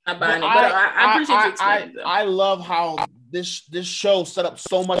not buying it, but I appreciate you explaining it. I love how this show set up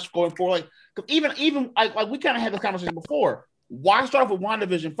so much going forward. Like, even like we kind of had this conversation before. Why start off with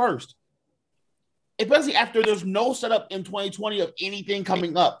WandaVision first? Especially after there's no setup in 2020 of anything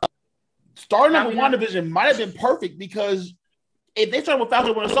coming up. Starting off with WandaVision might have been perfect because if they start with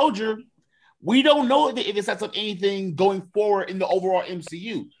Falcon and Winter Soldier, we don't know if it sets up anything going forward in the overall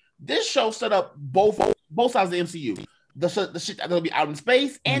MCU. This show set up both sides of the MCU. The shit that's gonna be out in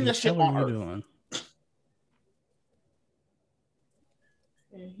space and the shit on Earth.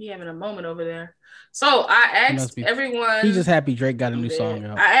 He having a moment over there. So I asked everyone. He's just happy Drake got a new song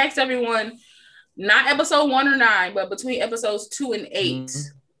out. I asked everyone, not episode 1 or 9, but between episodes 2 and 8.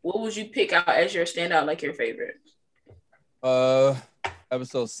 Mm-hmm. What would you pick out as your standout, like your favorite?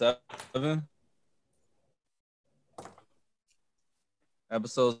 Episode 7.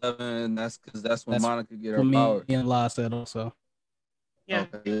 Episode 7. That's when Monica get her power. And La said also. Yeah.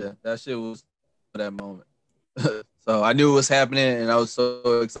 Okay, yeah, that shit was for that moment. So I knew it was happening, and I was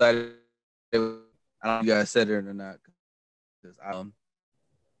so excited. I don't know if you guys said it or not.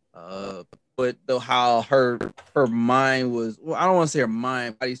 But how her mind was, well, I don't want to say her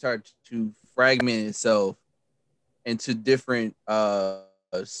mind, body started to fragment itself into different and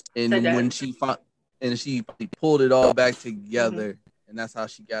when she pulled it all back together, and that's how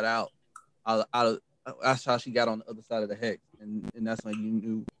she got out of that's how she got on the other side of the hex, and that's when you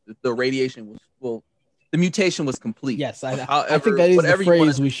knew the radiation was the mutation was complete. Yes, I think that is the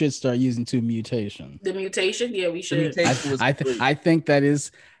phrase we should start using too. Mutation. The mutation, yeah, we should. I think that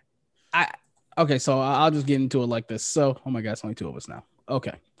is. Okay, so I'll just get into it like this. So, oh my God, it's only 2 of us now.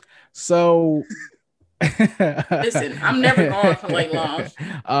 Okay, so listen, I'm never gone for like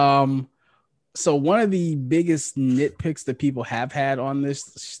long. So one of the biggest nitpicks that people have had on this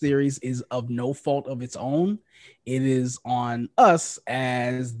series is of no fault of its own. It is on us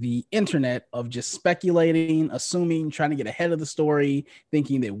as the internet of just speculating, assuming, trying to get ahead of the story,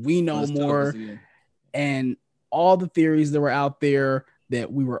 thinking that we know more, and all the theories that were out there that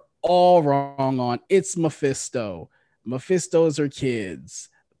we were all wrong on. It's Mephisto. Mephisto's her kids.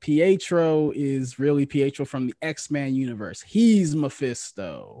 Pietro is really Pietro from the X-Men universe. He's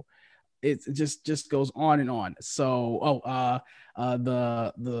Mephisto. It just goes on and on. So,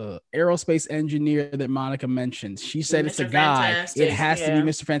 the aerospace engineer that Monica mentioned, she said it's a guy. Fantastic, it has to be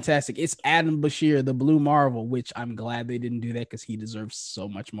Mr. Fantastic. It's Adam Bashir, the Blue Marvel, which I'm glad they didn't do that because he deserves so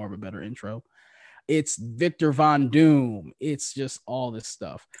much more of a better intro. It's Victor Von Doom. It's just all this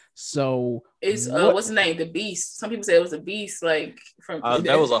stuff. So it's what's his name? The Beast. Some people say it was a Beast, like from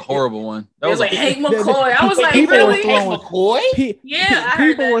that was a horrible one. That was like Hank McCoy. I was like, really? Hank McCoy? Yeah,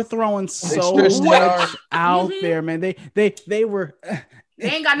 people were throwing so much out there, man. They were.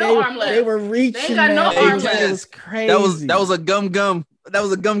 They ain't got no arm left. They were reaching. They ain't got no arm left. It was crazy. That was a gum. That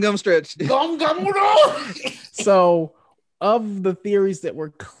was a gum stretch. Gum. So, of the theories that were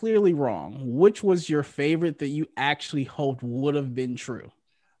clearly wrong, which was your favorite that you actually hoped would have been true?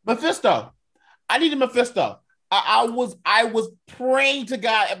 Mephisto. I needed Mephisto. I was praying to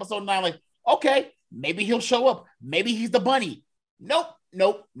God episode 9, like, okay, maybe he'll show up. Maybe he's the bunny.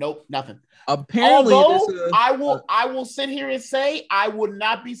 Nope, nothing. Apparently, although I will sit here and say I would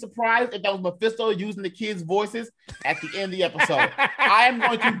not be surprised if that was Mephisto using the kids' voices at the end of the episode. I am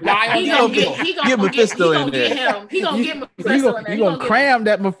going to die on that hill. Get Mephisto in there. He gonna get Mephisto in there. You gonna cram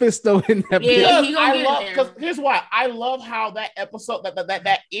that Mephisto in there? Yeah, he gonna get in there. Because here's why I love how that episode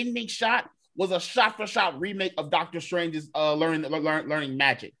that ending shot was a shot-for-shot remake of Doctor Strange's learning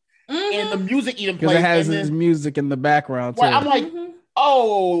magic. Mm-hmm. And the music even plays. Because it has his music in the background. Right, I'm like,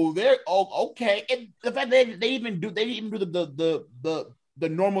 they're okay. And the fact they didn't even do the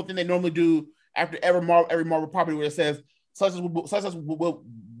normal thing they normally do after every Marvel property where it says such as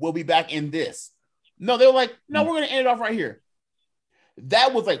will be back in this. No, they were like, no, we're gonna end it off right here.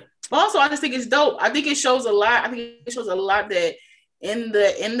 That was like. Also, I just think it's dope. I think it shows a lot. I think it shows a lot that in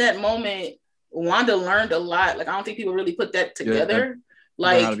that moment, Wanda learned a lot. Like I don't think people really put that together.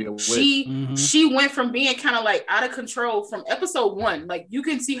 Like she went from being kind of like out of control from episode 1. Like you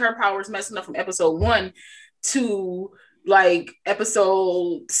can see her powers messing up from episode 1 to like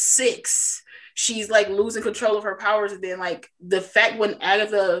episode 6. She's like losing control of her powers, and then like the fact when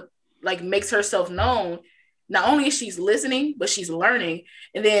Agatha like makes herself known, not only is she's listening, but she's learning.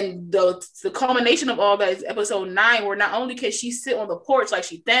 And then the culmination of all that is episode 9, where not only can she sit on the porch like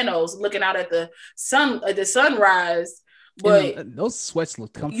she Thanos, looking out at the sunrise, but those sweats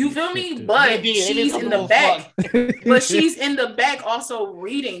look comfy. You feel me? But she's in the back. But she's in the back also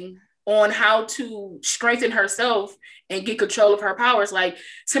reading on how to strengthen herself and get control of her powers. Like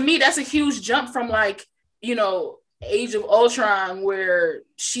to me, that's a huge jump from like, you know, Age of Ultron, where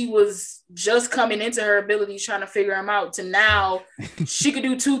she was just coming into her abilities, trying to figure them out, to now she could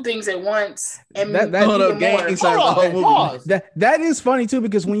do 2 things at once. And that is funny too,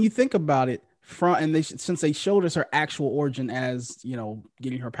 because when you think about it, since they showed us her actual origin as, you know,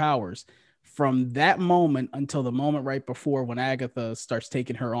 getting her powers, from that moment until the moment right before when Agatha starts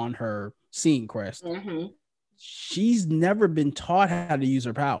taking her on her seeing quest, she's never been taught how to use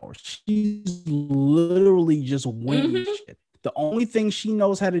her powers. She's literally just winging shit. The only thing she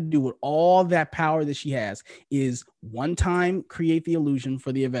knows how to do with all that power that she has is one time create the illusion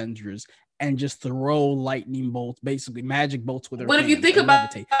for the Avengers and just throw lightning bolts, basically magic bolts with her. But if you think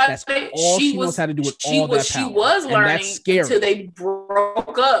about it, that's all she knows how to do with all that power. She was learning until they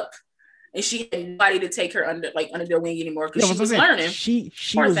broke up. And she had nobody to take her under their wing anymore because she was learning. She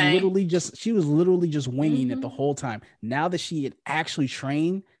was literally just winging it the whole time. Now that she had actually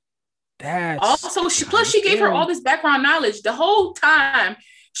trained, that's also she gave her all this background knowledge the whole time.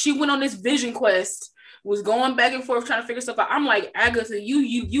 She went on this vision quest, was going back and forth trying to figure stuff out. I'm like, Agatha,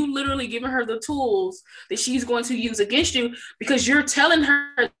 you literally giving her the tools that she's going to use against you, because you're telling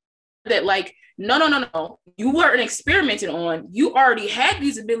her that like, no. You weren't experimented on. You already had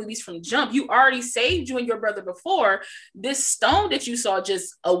these abilities from jump. You already saved you and your brother before. This stone that you saw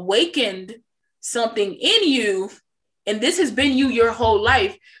just awakened something in you. And this has been you your whole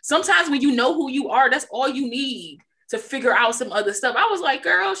life. Sometimes when you know who you are, that's all you need to figure out some other stuff. I was like,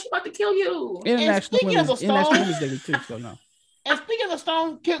 girl, she about to kill you. And speaking of the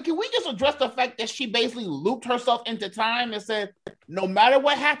stone, can we just address the fact that she basically looped herself into time and said, no matter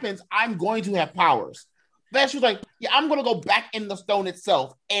what happens, I'm going to have powers. Then she was like, yeah, I'm going to go back in the stone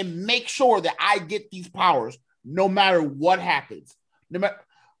itself and make sure that I get these powers no matter what happens. No matter.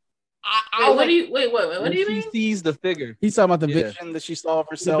 What do you mean? She sees the figure. He's talking about the vision that she saw of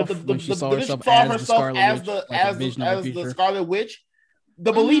herself when she saw herself as the Scarlet Witch.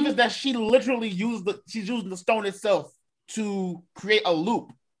 The belief is that she literally she's using the stone itself to create a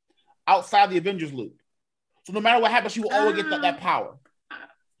loop outside the Avengers loop. So no matter what happens, she will always get that power.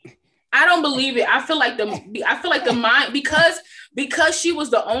 I don't believe it. I feel like the mind, because she was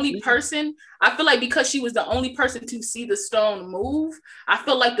the only person. I feel like because she was the only person to see the stone move, I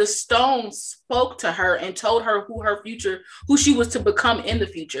feel like the stone spoke to her and told her who she was to become in the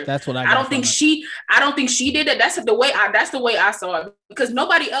future. That's what I don't think she did that. That's the way I saw it, because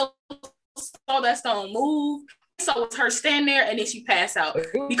nobody else saw that stone move. So it's her stand there and then she passed out,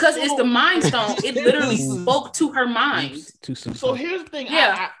 because it's the mind stone. It literally spoke to her mind. So here's the thing.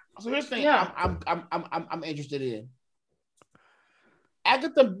 Yeah. I'm interested in.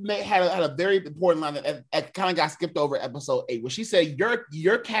 Agatha had a very important line that kind of got skipped over episode 8, where she said,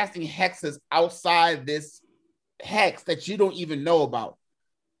 "You're casting hexes outside this hex that you don't even know about."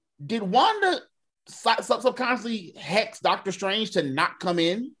 Did Wanda subconsciously hex Doctor Strange to not come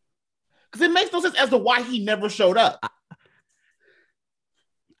in? Because it makes no sense as to why he never showed up.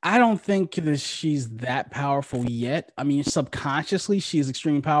 I don't think that she's that powerful yet. I mean, subconsciously, she is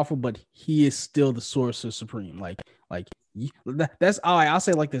extremely powerful, but he is still the Sorcerer Supreme. That's I'll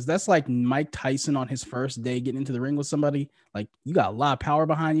say it like this. That's like Mike Tyson on his first day getting into the ring with somebody. Like, you got a lot of power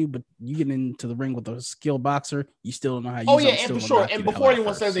behind you, but you get into the ring with a skilled boxer, you still don't know how to use it. And for sure. And before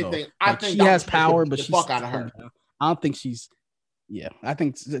anyone says anything, I think she has power, but she's fuck out of her. I don't think she's. Yeah, I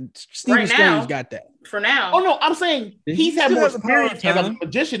think Stephen Strange got that. For now. Oh, no, I'm saying he's had more experience as a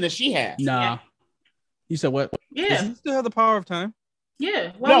magician than she has. Nah. Yeah. You said what? Yeah. Does he still have the power of time?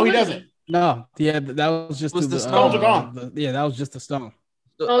 Yeah. No, he doesn't. No. Yeah, that was just the stones are gone. That was just the stone.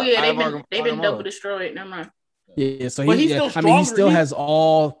 Oh, yeah, they've been double destroyed. Never mind. Yeah, so but he's still I mean,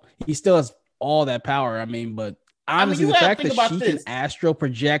 stronger. he still has all that power. I mean, but honestly, the fact that she can astral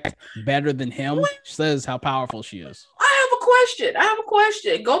project better than him says how powerful she is. I have a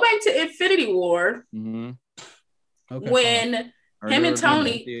question. Go back to Infinity War. Mm-hmm. Okay, when him and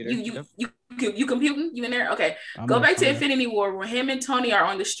Tony, you computing? You in there? Okay. Go back to Infinity War where him and Tony are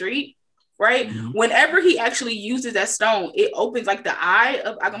on the street, right? Mm-hmm. Whenever he actually uses that stone, it opens like the eye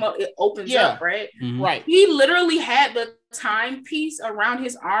of Agamotto. It opens up, right? Mm-hmm. Right. He literally had the timepiece around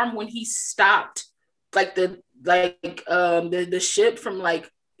his arm when he stopped, like the ship from like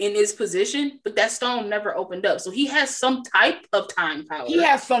in his position, but that stone never opened up. So he has some type of time power. He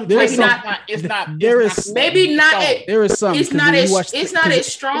has some. There is some. It's not as strong. It's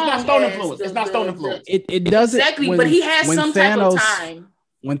not stone influence. It's not stone influence. It doesn't exactly, but he has some type of time.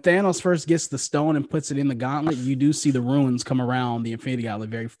 When Thanos first gets the stone and puts it in the gauntlet, you do see the runes come around the Infinity Gauntlet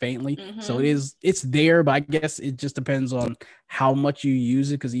very faintly. Mm-hmm. So it's there, but I guess it just depends on how much you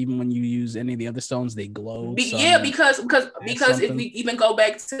use it. Because even when you use any of the other stones, they glow. Because if we even go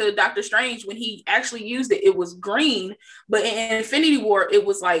back to Doctor Strange, when he actually used it, it was green, but in Infinity War, it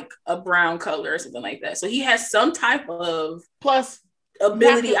was like a brown color or something like that. So he has some type of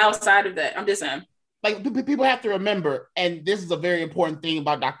ability outside of that. I'm just saying. Like, people have to remember, and this is a very important thing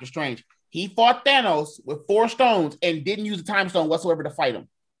about Doctor Strange. He fought Thanos with 4 stones and didn't use the time stone whatsoever to fight him.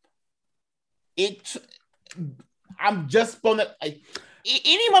 I'm just gonna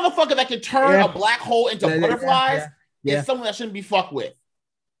any motherfucker that can turn a black hole into butterflies is someone that shouldn't be fucked with.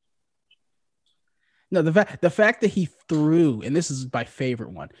 No, the fact that he threw, and this is my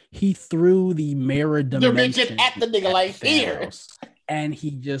favorite one, he threw the mirror dimension at the nigga like here. And he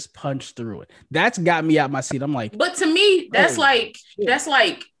just punched through it. That's got me out my seat. I'm like, but to me, that's like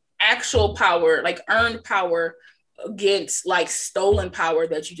actual power, like earned power against like stolen power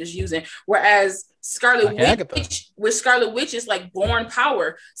that you're just using. Whereas Scarlet Witch is like born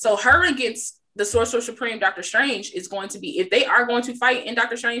power. So her against the Sorcerer Supreme, Doctor Strange, is going to be, if they are going to fight in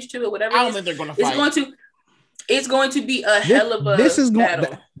Doctor Strange 2 or whatever, I don't think they're going to fight. It's going to be a hell of a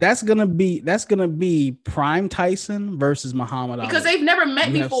battle. That's gonna be Prime Tyson versus Muhammad Ali. Because they've never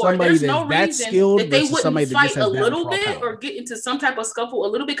met before. There's no reason that they wouldn't fight a little bit or get into some type of scuffle a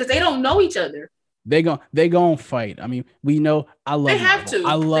little bit because they don't know each other. They gonna fight. I mean, we know. I love. They have Marvel. to.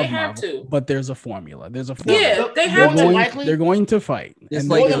 I love they have Marvel, to. but there's a formula. Yeah, they have to. They're going to fight. And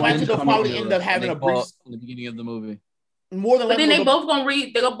more than likely, they'll probably end up having a brief in the beginning of the movie. More than then they both gonna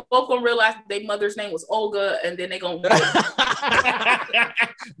read. They're both gonna realize their mother's name was Olga, and then they gonna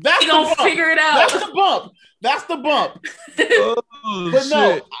figure it out. That's the bump. But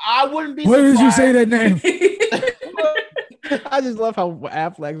no, I wouldn't be. Why did you say that name? I just love how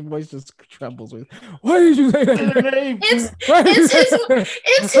Affleck's voice just trembles with. Why did you say that name? It's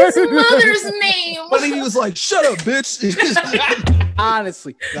his mother's name. But he was like, "Shut up, bitch."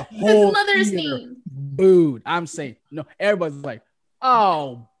 Honestly, the whole his mother's name. Booed. I'm saying no. Everybody's like,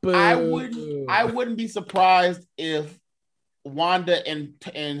 "Oh, boo." I wouldn't be surprised if Wanda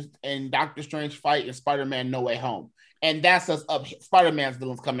and Doctor Strange fight in Spider-Man No Way Home, and that's us up. Spider-Man's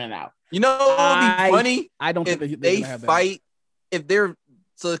villains coming out. You know what would be funny? I don't think they fight if they're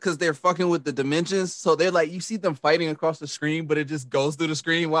because they're fucking with the dimensions. So they're like, you see them fighting across the screen, but it just goes through the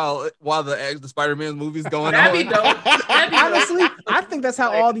screen while the Spider-Man movie's going on. That'd be dope. Honestly, I think that's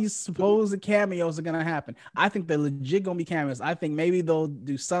how all these supposed cameos are gonna happen. I think they're legit gonna be cameos. I think maybe they'll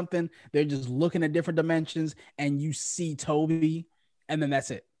do something. They're just looking at different dimensions, and you see Toby, and then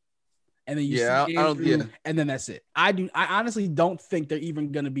that's it. And then you see Andrew, and then that's it. I honestly don't think they're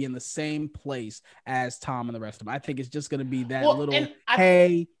even going to be in the same place as Tom and the rest of them. I think it's just going to be that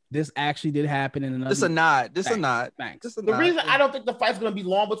hey, this actually did happen in another. This a nod. Thanks. The reason I don't think the fight's going to be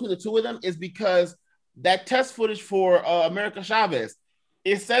long between the two of them is because that test footage for America Chavez,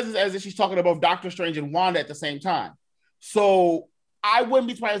 it says it as if she's talking about Doctor Strange and Wanda at the same time. So I wouldn't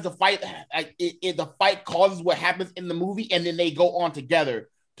be surprised if the fight causes what happens in the movie, and then they go on together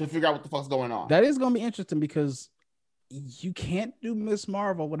to figure out what the fuck's going on. That is going to be interesting because you can't do Miss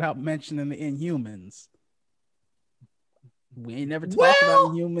Marvel without mentioning the Inhumans. We ain't never talked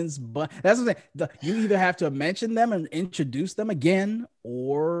about Inhumans, but that's what I'm saying. You either have to mention them and introduce them again,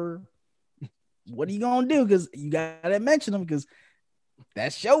 or what are you going to do? Because you got to mention them because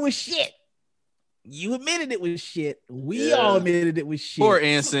that show was shit. You admitted it was shit. We all admitted it was shit. Poor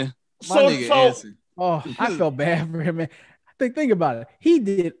Anson. Anson. Oh, I felt bad for him, man. Think about it. He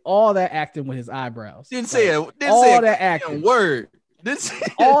did all that acting with his eyebrows. Didn't say all that acting. Word.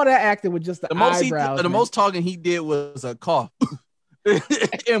 All that acting with just the eyebrows. The most talking he did was a cough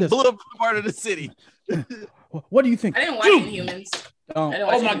and blew up part of the city. What do you think? I didn't watch Inhumans.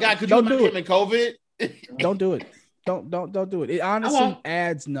 Oh my God! Could you imagine him in COVID? Don't do it. Don't do it. It honestly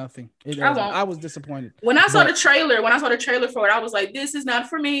adds nothing. I was disappointed. When I saw the trailer for it, I was like, this is not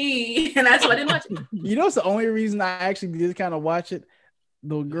for me. And that's why I didn't watch it. You know, it's the only reason I actually did kind of watch it.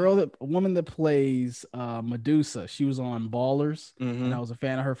 The woman that plays Medusa, she was on Ballers, and I was a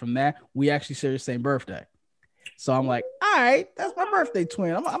fan of her from that. We actually share the same birthday. So I'm like, all right, that's my birthday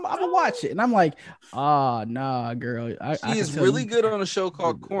twin. I'm gonna watch it. And I'm like, nah, girl. She is really good on a show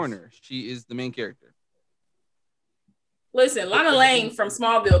called Corner. She is the main character. Listen, Lana Lang from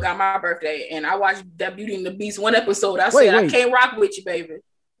Smallville got my birthday, and I watched that Beauty and the Beast one episode. I said, I can't rock with you, baby.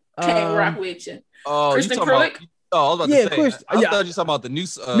 Can't rock with you. Oh, Kristen Cruick. I was about to say. I thought you were talking about the new.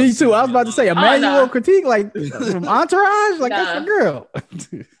 Me too. I was about to say Emmanuel Critique, like from Entourage, like that's my girl.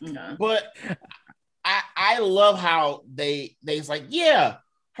 But I love how they's like, yeah,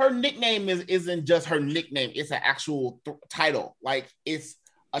 her nickname isn't just her nickname; it's an actual title. Like it's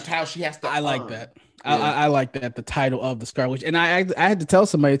a title she has to. I like that. Yeah. I like that, the title of the Scarlet Witch. And I had to tell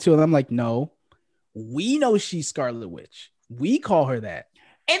somebody too, and I'm like, no, we know she's Scarlet Witch. We call her that.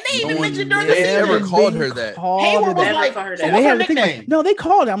 And they even mentioned during the season. They never called her that. Hayward was like, so what's her nickname? No, they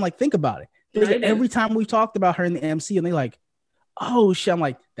called it. I'm like, think about it. Every time we talked about her in the MC, and they like, oh shit. I'm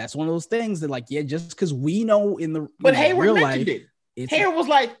like, that's one of those things that like, yeah, just because we know in the but Hayward real mentioned life, it. Hayward was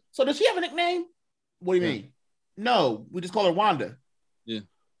like, so does she have a nickname? What do you mean? No, we just call her Wanda. Yeah.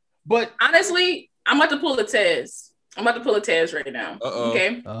 But honestly, I'm about to pull a Tez. I'm about to pull a Tez right now.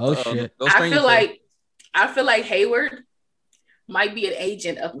 Okay. Oh shit. I feel like Hayward might be an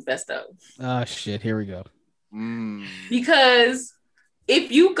agent of Mephisto. Oh shit. Here we go. Because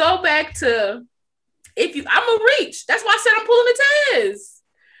if you go back to, I'm a reach. That's why I said I'm pulling a Tez.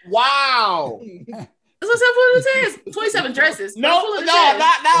 Wow. That's what I said, pulling the Tez. 27 dresses. No,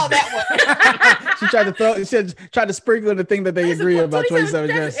 not that one. She tried to sprinkle in the thing that they agree about 27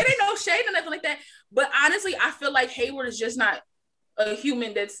 dresses. It ain't no shade or nothing like that. But honestly, I feel like Hayward is just not a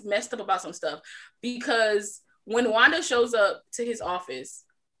human that's messed up about some stuff. Because when Wanda shows up to his office,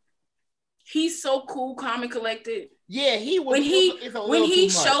 he's so cool, calm, and collected. Yeah, he was. When he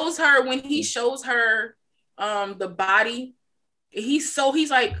shows her the body, he's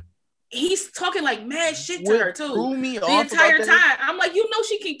talking like mad shit to her too. Threw me the off entire about time. That. I'm like, you know,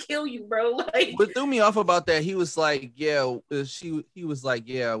 she can kill you, bro. Like, what threw me off about that? He was like, yeah, he was like,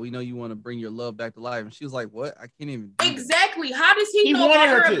 yeah, we know you want to bring your love back to life, and she was like, what? I can't even. Exactly. How does he know about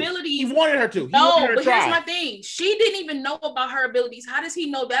her abilities? He wanted her to. But here's my thing: she didn't even know about her abilities. How does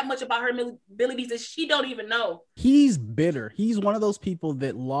he know that much about her abilities that she don't even know? He's bitter. He's one of those people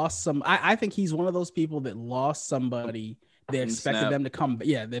that lost some. I think he's one of those people that lost somebody. They expected them to come.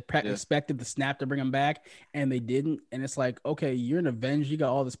 Yeah, they expected the snap to bring them back, and they didn't. And it's like, okay, you're an Avenger. You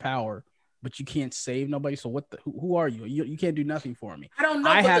got all this power, but you can't save nobody. So what? Who are you? You can't do nothing for me. I don't know.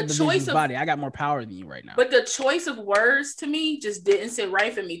 I have the choice of body. I got more power than you right now. But the choice of words to me just didn't sit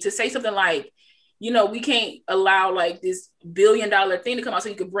right for me. To say something like, you know, we can't allow like this $1 billion thing to come out so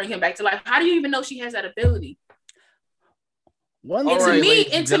you could bring him back to life. How do you even know she has that ability?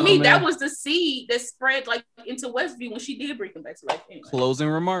 To me, that was the seed that spread like into Westview when she did bring him back to life. Anyway. Closing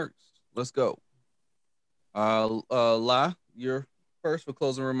remarks. Let's go. La, you're first for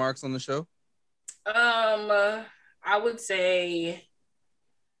closing remarks on the show. I would say,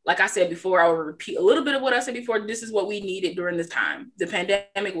 like I said before, I will repeat a little bit of what I said before. This is what we needed during this time. The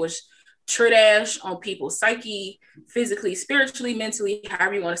pandemic was trash on people's psyche, physically, spiritually, mentally,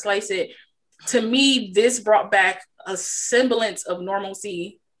 however you want to slice it. To me, this brought back a semblance of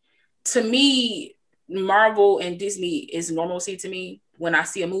normalcy. To me, Marvel and Disney is normalcy to me. When I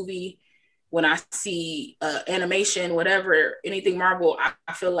see a movie, when I see animation, whatever, anything Marvel,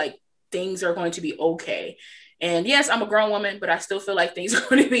 I feel like things are going to be okay. And yes, I'm a grown woman, but I still feel like things are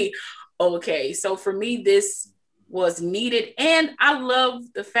going to be okay. So for me, this was needed. And I love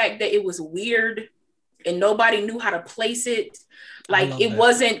the fact that it was weird and nobody knew how to place it. Like it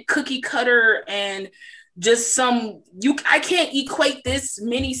wasn't cookie cutter and just I can't equate this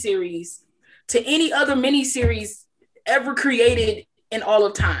miniseries to any other miniseries ever created in all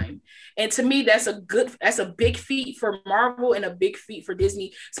of time. And to me, that's a big feat for Marvel and a big feat for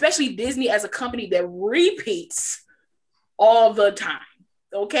Disney, especially Disney as a company that repeats all the time.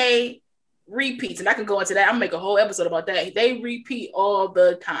 Okay? Repeats. And I can go into that. I'm gonna make a whole episode about that. They repeat all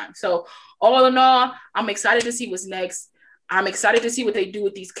the time. So all in all, I'm excited to see what's next. I'm excited to see what they do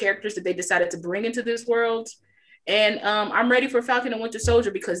with these characters that they decided to bring into this world. And I'm ready for Falcon and Winter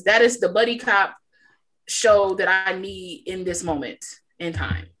Soldier because that is the buddy cop show that I need in this moment in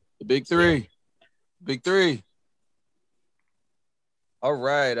time. The big three. Big three. All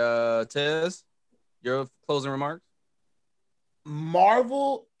right. Tez, your closing remarks?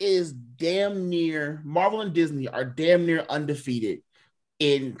 Marvel and Disney are damn near undefeated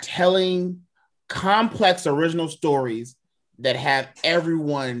in telling complex original stories that have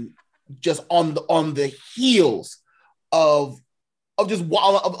everyone just on the heels of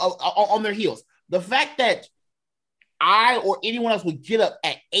on their heels. The fact that I or anyone else would get up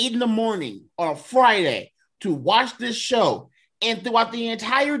at 8 a.m. on a Friday to watch this show and throughout the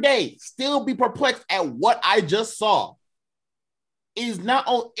entire day still be perplexed at what I just saw is not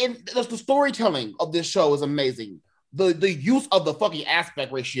on. And the storytelling of this show is amazing. The use of the fucking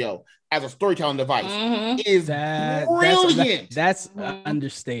aspect ratio as a storytelling device is brilliant. That's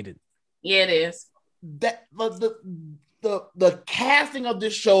understated. Yeah, it is. That the casting of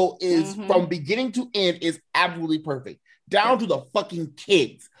this show is from beginning to end is absolutely perfect. Down to the fucking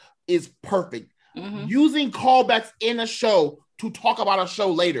kids is perfect. Using callbacks in a show to talk about a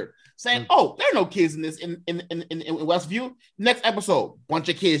show later. Saying, oh, there are no kids in this in Westview. Next episode, bunch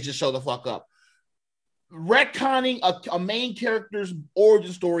of kids just show the fuck up. Retconning a main character's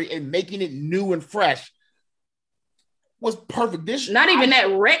origin story and making it new and fresh was perfect. Not even that,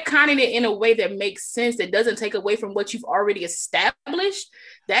 retconning it in a way that makes sense, that doesn't take away from what you've already established.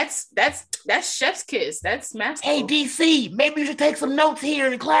 That's chef's kiss. That's masterful. Hey DC, maybe you should take some notes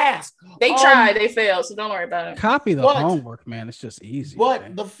here in class. They tried, they failed, so don't worry about it. Copy the homework, man. It's just easy.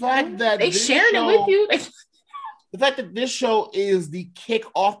 But the fact that they sharing it with you, the fact that this show is the kick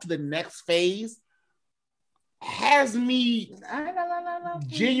off to the next phase has me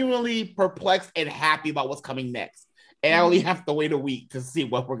genuinely perplexed and happy about what's coming next. And I only have to wait a week to see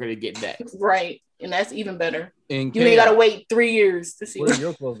what we're gonna get next. Right, and that's even better. You ain't gotta wait 3 years to see. What are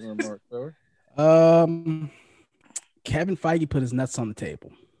your closing remarks, sir? Kevin Feige put his nuts on the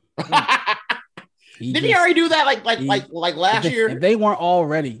table. Didn't he already do that like last year? If they weren't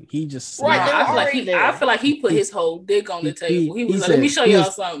already, he just I feel like he put his whole dick on the table. He was like, "Let me show y'all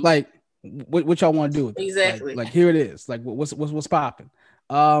something." Like, what y'all want to do with it? Exactly. Like here it is. Like what's popping?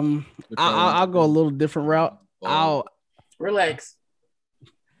 I'll go a little different route. I'll relax.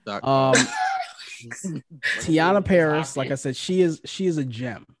 Tiana Paris, like I said, she is a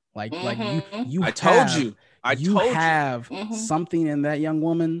gem. Like you. I told you. You have something in that young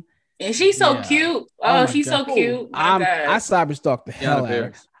woman, and she's so cute. Oh, she's so cute. I cyberstalked the hell out of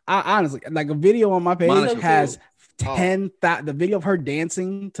her. I honestly, like, a video on my page has 10,000. The video of her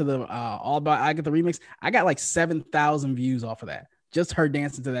dancing to the All About I Get the Remix. I got like 7,000 views off of that. Just her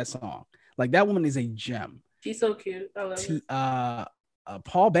dancing to that song. Like, that woman is a gem. She's so cute. I love her.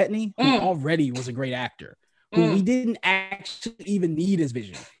 Paul Bettany, who already was a great actor, who we didn't actually even need his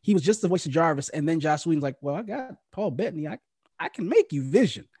Vision. He was just the voice of Jarvis, and then Joss Whedon's like, "Well, I got Paul Bettany. I can make you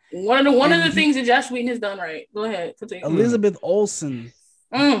Vision." One of the things that Joss Whedon has done right. Go ahead, continue. Elizabeth Olsen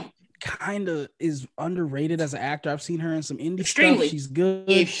kind of is underrated as an actor. I've seen her in some indie stuff. She's good.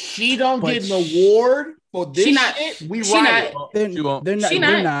 If she don't get an award for this shit, we riot. They're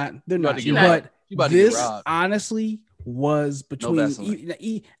not. But this honestly was between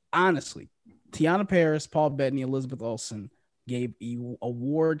honestly, Tiana Paris, Paul Bettany, Elizabeth Olsen gave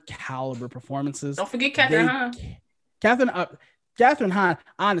award caliber performances. Don't forget Catherine Hahn. Catherine Hahn,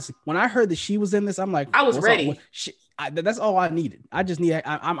 honestly, when I heard that she was in this, I'm like, I was ready. That's all I needed. I just need.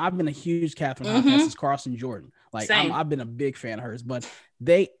 I've been a huge Catherine Hahn fan since Carson Jordan. Like, I've been a big fan of hers. But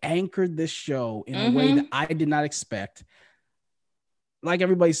they anchored this show in a way that I did not expect. Like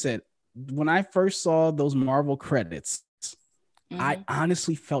everybody said, when I first saw those Marvel credits, I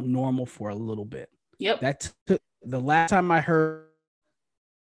honestly felt normal for a little bit. Yep. That took the last time I heard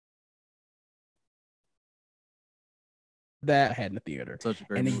that I had in the theater,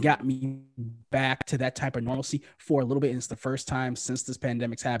 and it got me back to that type of normalcy for a little bit. And it's the first time since this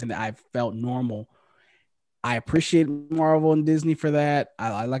pandemic's happened that I've felt normal. I appreciate Marvel and Disney for that.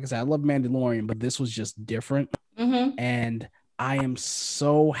 I like I said, I love Mandalorian, but this was just different. And I am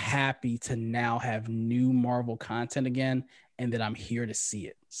so happy to now have new Marvel content again, and that I'm here to see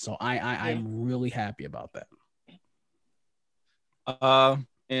it. So I'm really happy about that.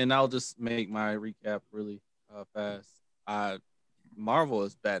 And I'll just make my recap really fast. Marvel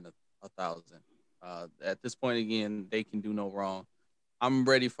is batting 1,000. At this point, again, they can do no wrong. I'm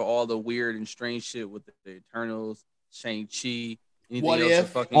ready for all the weird and strange shit with the Eternals, Shang-Chi, anything what else. If?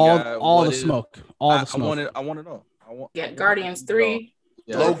 Fucking all the smoke. All the smoke. I want it all. Guardians 3,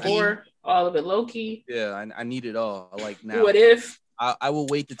 Loki. 4, all of it. Loki. Yeah, I need it all. I like now. What if? I will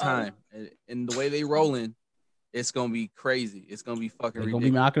wait the time. And the way they rolling, it's gonna be crazy. It's gonna be fucking ridiculous. Gonna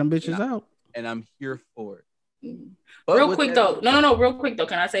be knocking them bitches out. And I'm here for it. But real quick though, real quick though,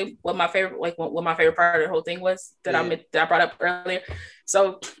 can I say what my favorite, what my favorite part of the whole thing was that I brought up earlier?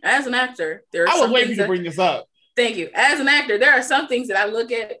 So as an actor, I was waiting to bring this up. Thank you. As an actor, there are some things that I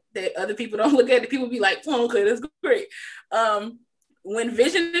look at that other people don't look at. That people be like, "Oh, okay, that's great." When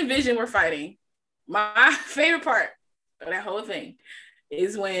Vision and Vision were fighting, my favorite part of that whole thing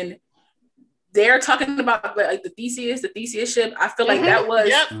is when they're talking about like the Theseus ship. I feel like that was.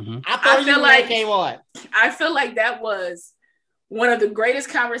 Yep. I feel like came on. I feel like that was one of the greatest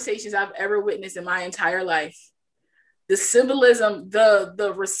conversations I've ever witnessed in my entire life. The symbolism,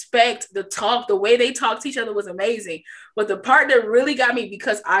 the respect, the talk, the way they talked to each other was amazing. But the part that really got me,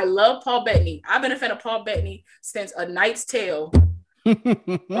 because I love Paul Bettany. I've been a fan of Paul Bettany since A Knight's Tale.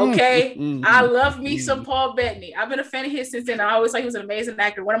 Okay? I love me some Paul Bettany. I've been a fan of his since then. I always thought he was an amazing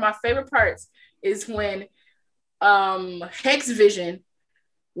actor. One of my favorite parts is when Hex Vision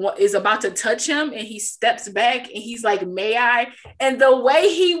is about to touch him and he steps back and he's like, "May I?" And the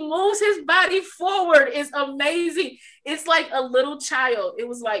way he moves his body forward is amazing. It's like a little child. It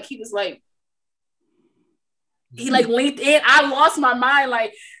was like he like leaned in. I lost my mind.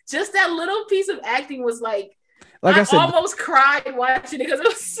 Like, just that little piece of acting was like I said, almost cried watching it because it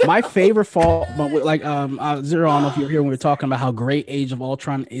was so... My favorite fault, but like Zero, I don't know if you're here when we were talking about how great Age of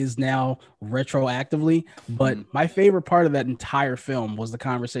Ultron is now retroactively, but my favorite part of that entire film was the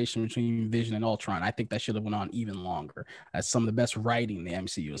conversation between Vision and Ultron. I think that should have went on even longer. That's some of the best writing the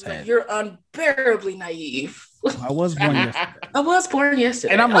MCU has had. You're unbearably naive. I was born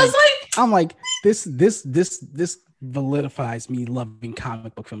yesterday. And I'm like, this validifies me loving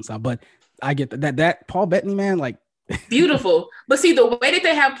comic book films now, but I get that Paul Bettany, man, like beautiful. But see, the way that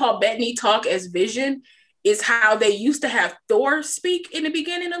they have Paul Bettany talk as Vision is how they used to have Thor speak in the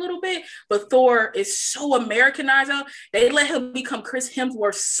beginning a little bit, but Thor is so Americanized. They let him become Chris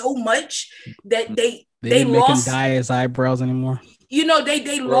Hemsworth so much that they didn't lost, make him dye his eyebrows anymore. You know,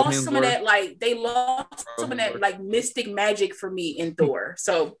 they lost some of that, like they lost some of that like mystic magic for me in Thor.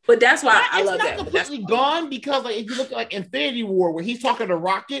 So, but that's why I love that. It's not completely gone, because like if you look at like Infinity War where he's talking to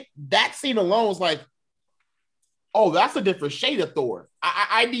Rocket, that scene alone was like, oh, that's a different shade of Thor.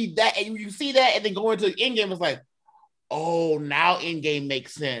 I need that, and you see that, and then go into Endgame, it's like, oh, now Endgame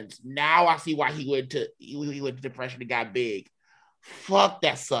makes sense. Now I see why he went to depression and got big. Fuck,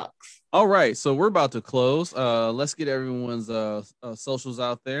 that sucks. All right, so we're about to close. Let's get everyone's socials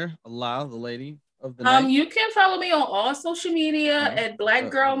out there. Allow the lady of the night. You can follow me on all social media at Black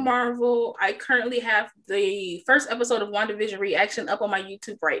Girl Marvel. I currently have the first episode of WandaVision reaction up on my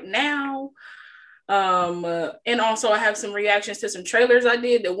YouTube right now. And also I have some reactions to some trailers I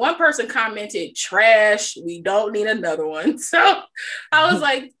did. The one person commented, "Trash, we don't need another one." So I was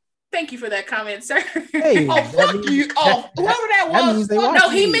like, thank you for that comment, sir. Hey, fuck you. Whoever that was. No,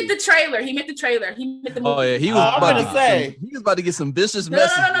 he meant the trailer. He meant the movie. Oh, yeah. He was about to get some vicious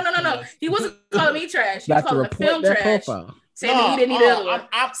messages. No. He wasn't calling me trash. He was calling the film trash. Saying that he didn't need the other one.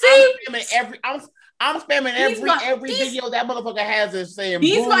 I'm spamming every video that motherfucker has is saying,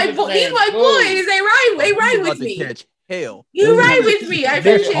 he's my boy. He's right with me. Catch hell. You right with me. I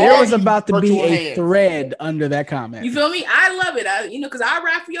appreciate there was about to be a thread under that comment. You feel me? I love it. Because I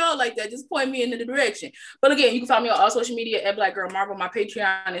rap for y'all like that. Just point me in the direction. But again, you can follow me on all social media at Black Girl Marvel. My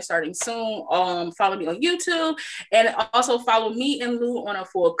Patreon is starting soon. Follow me on YouTube, and also follow me and Lou on A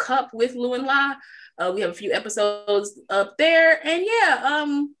Full Cup with Lou and La. We have a few episodes up there, and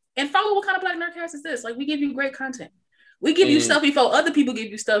and follow What Kind of Black Nerdcast Is This? Like, we give you great content. We give you stuff before other people give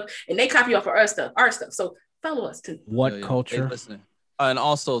you stuff, and they copy off of our stuff. So follow us too. What culture? Hey, and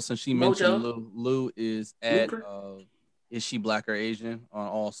also, since she mentioned Lou is at Is She Black or Asian on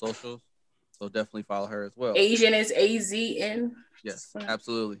all socials, so definitely follow her as well. Asian is AZN. Yes,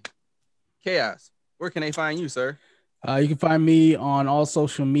 absolutely. Chaos, where can they find you, sir? You can find me on all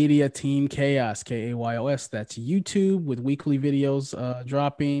social media, Team Chaos, KAYOS. That's YouTube with weekly videos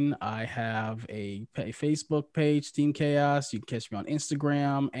dropping. I have a Facebook page, Team Chaos. You can catch me on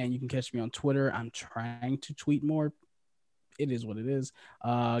Instagram, and you can catch me on Twitter. I'm trying to tweet more. It is what it is.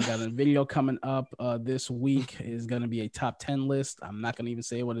 Got a video coming up this week. Is going to be a top 10 list. I'm not going to even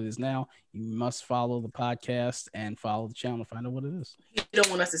say what it is now. You must follow the podcast and follow the channel to find out what it is. You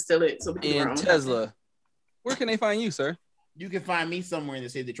don't want us to steal it. So we can and Tesla. Where can they find you, sir? You can find me somewhere in the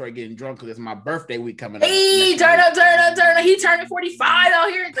city of Detroit getting drunk because it's my birthday week coming up. Hey, turn up. He turning 45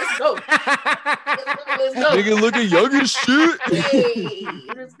 out here. Let's go. Let's go. Nigga looking young as shit. Hey,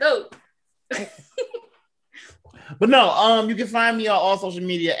 let's go. But no, you can find me on all social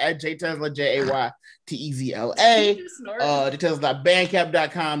media at JTesla, JAYTEZLA,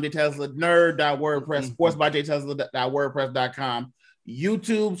 JTesla.bandcamp.com, JTesla.nerd.wordpress, sportsbyjtesla.wordpress.com.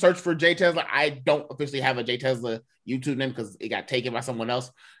 YouTube, search for J Tesla. I don't officially have a J Tesla YouTube name because it got taken by someone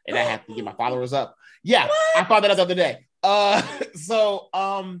else, and I have to get my followers up. Yeah, I found that out the other day. So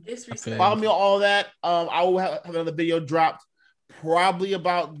follow me on all that. I will have another video dropped probably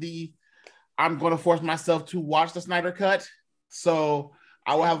about I'm going to force myself to watch the Snyder Cut. So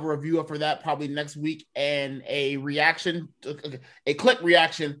I will have a review up for that probably next week and a clip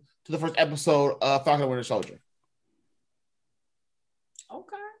reaction to the first episode of Falcon and Winter Soldier.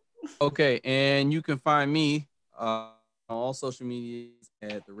 Okay, and you can find me on all social medias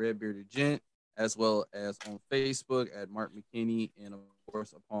at the Red Bearded Gent, as well as on Facebook at Mark McKinney, and of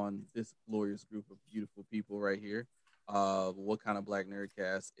course upon this glorious group of beautiful people right here. What Kind of Black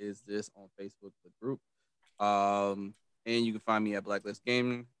Nerdcast is this on Facebook, the group? And you can find me at Blacklist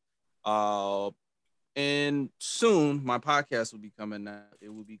Gaming. And soon my podcast will be coming out. It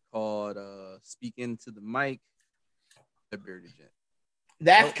will be called Speaking to the Mic, the Bearded Gent.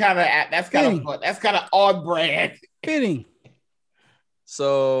 That's kind of odd brand. Fitting.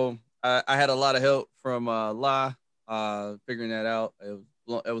 So I had a lot of help from La figuring that out.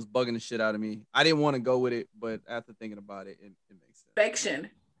 It was bugging the shit out of me. I didn't want to go with it, but after thinking about it, it makes sense.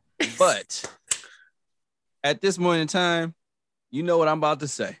 Perfection. But at this moment in time, you know what I'm about to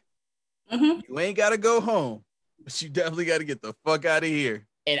say. Mm-hmm. You ain't got to go home, but you definitely got to get the fuck out of here.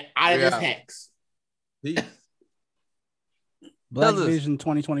 And out of this hex. Peace. WandaVision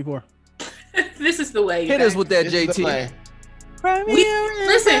 2024. This is the way. Hit us with that, JT.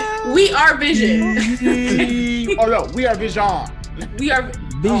 Listen, we are Vision. Oh no, we are Vision. We are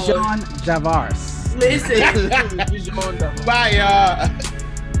Vision Javars. Listen. Bye, y'all.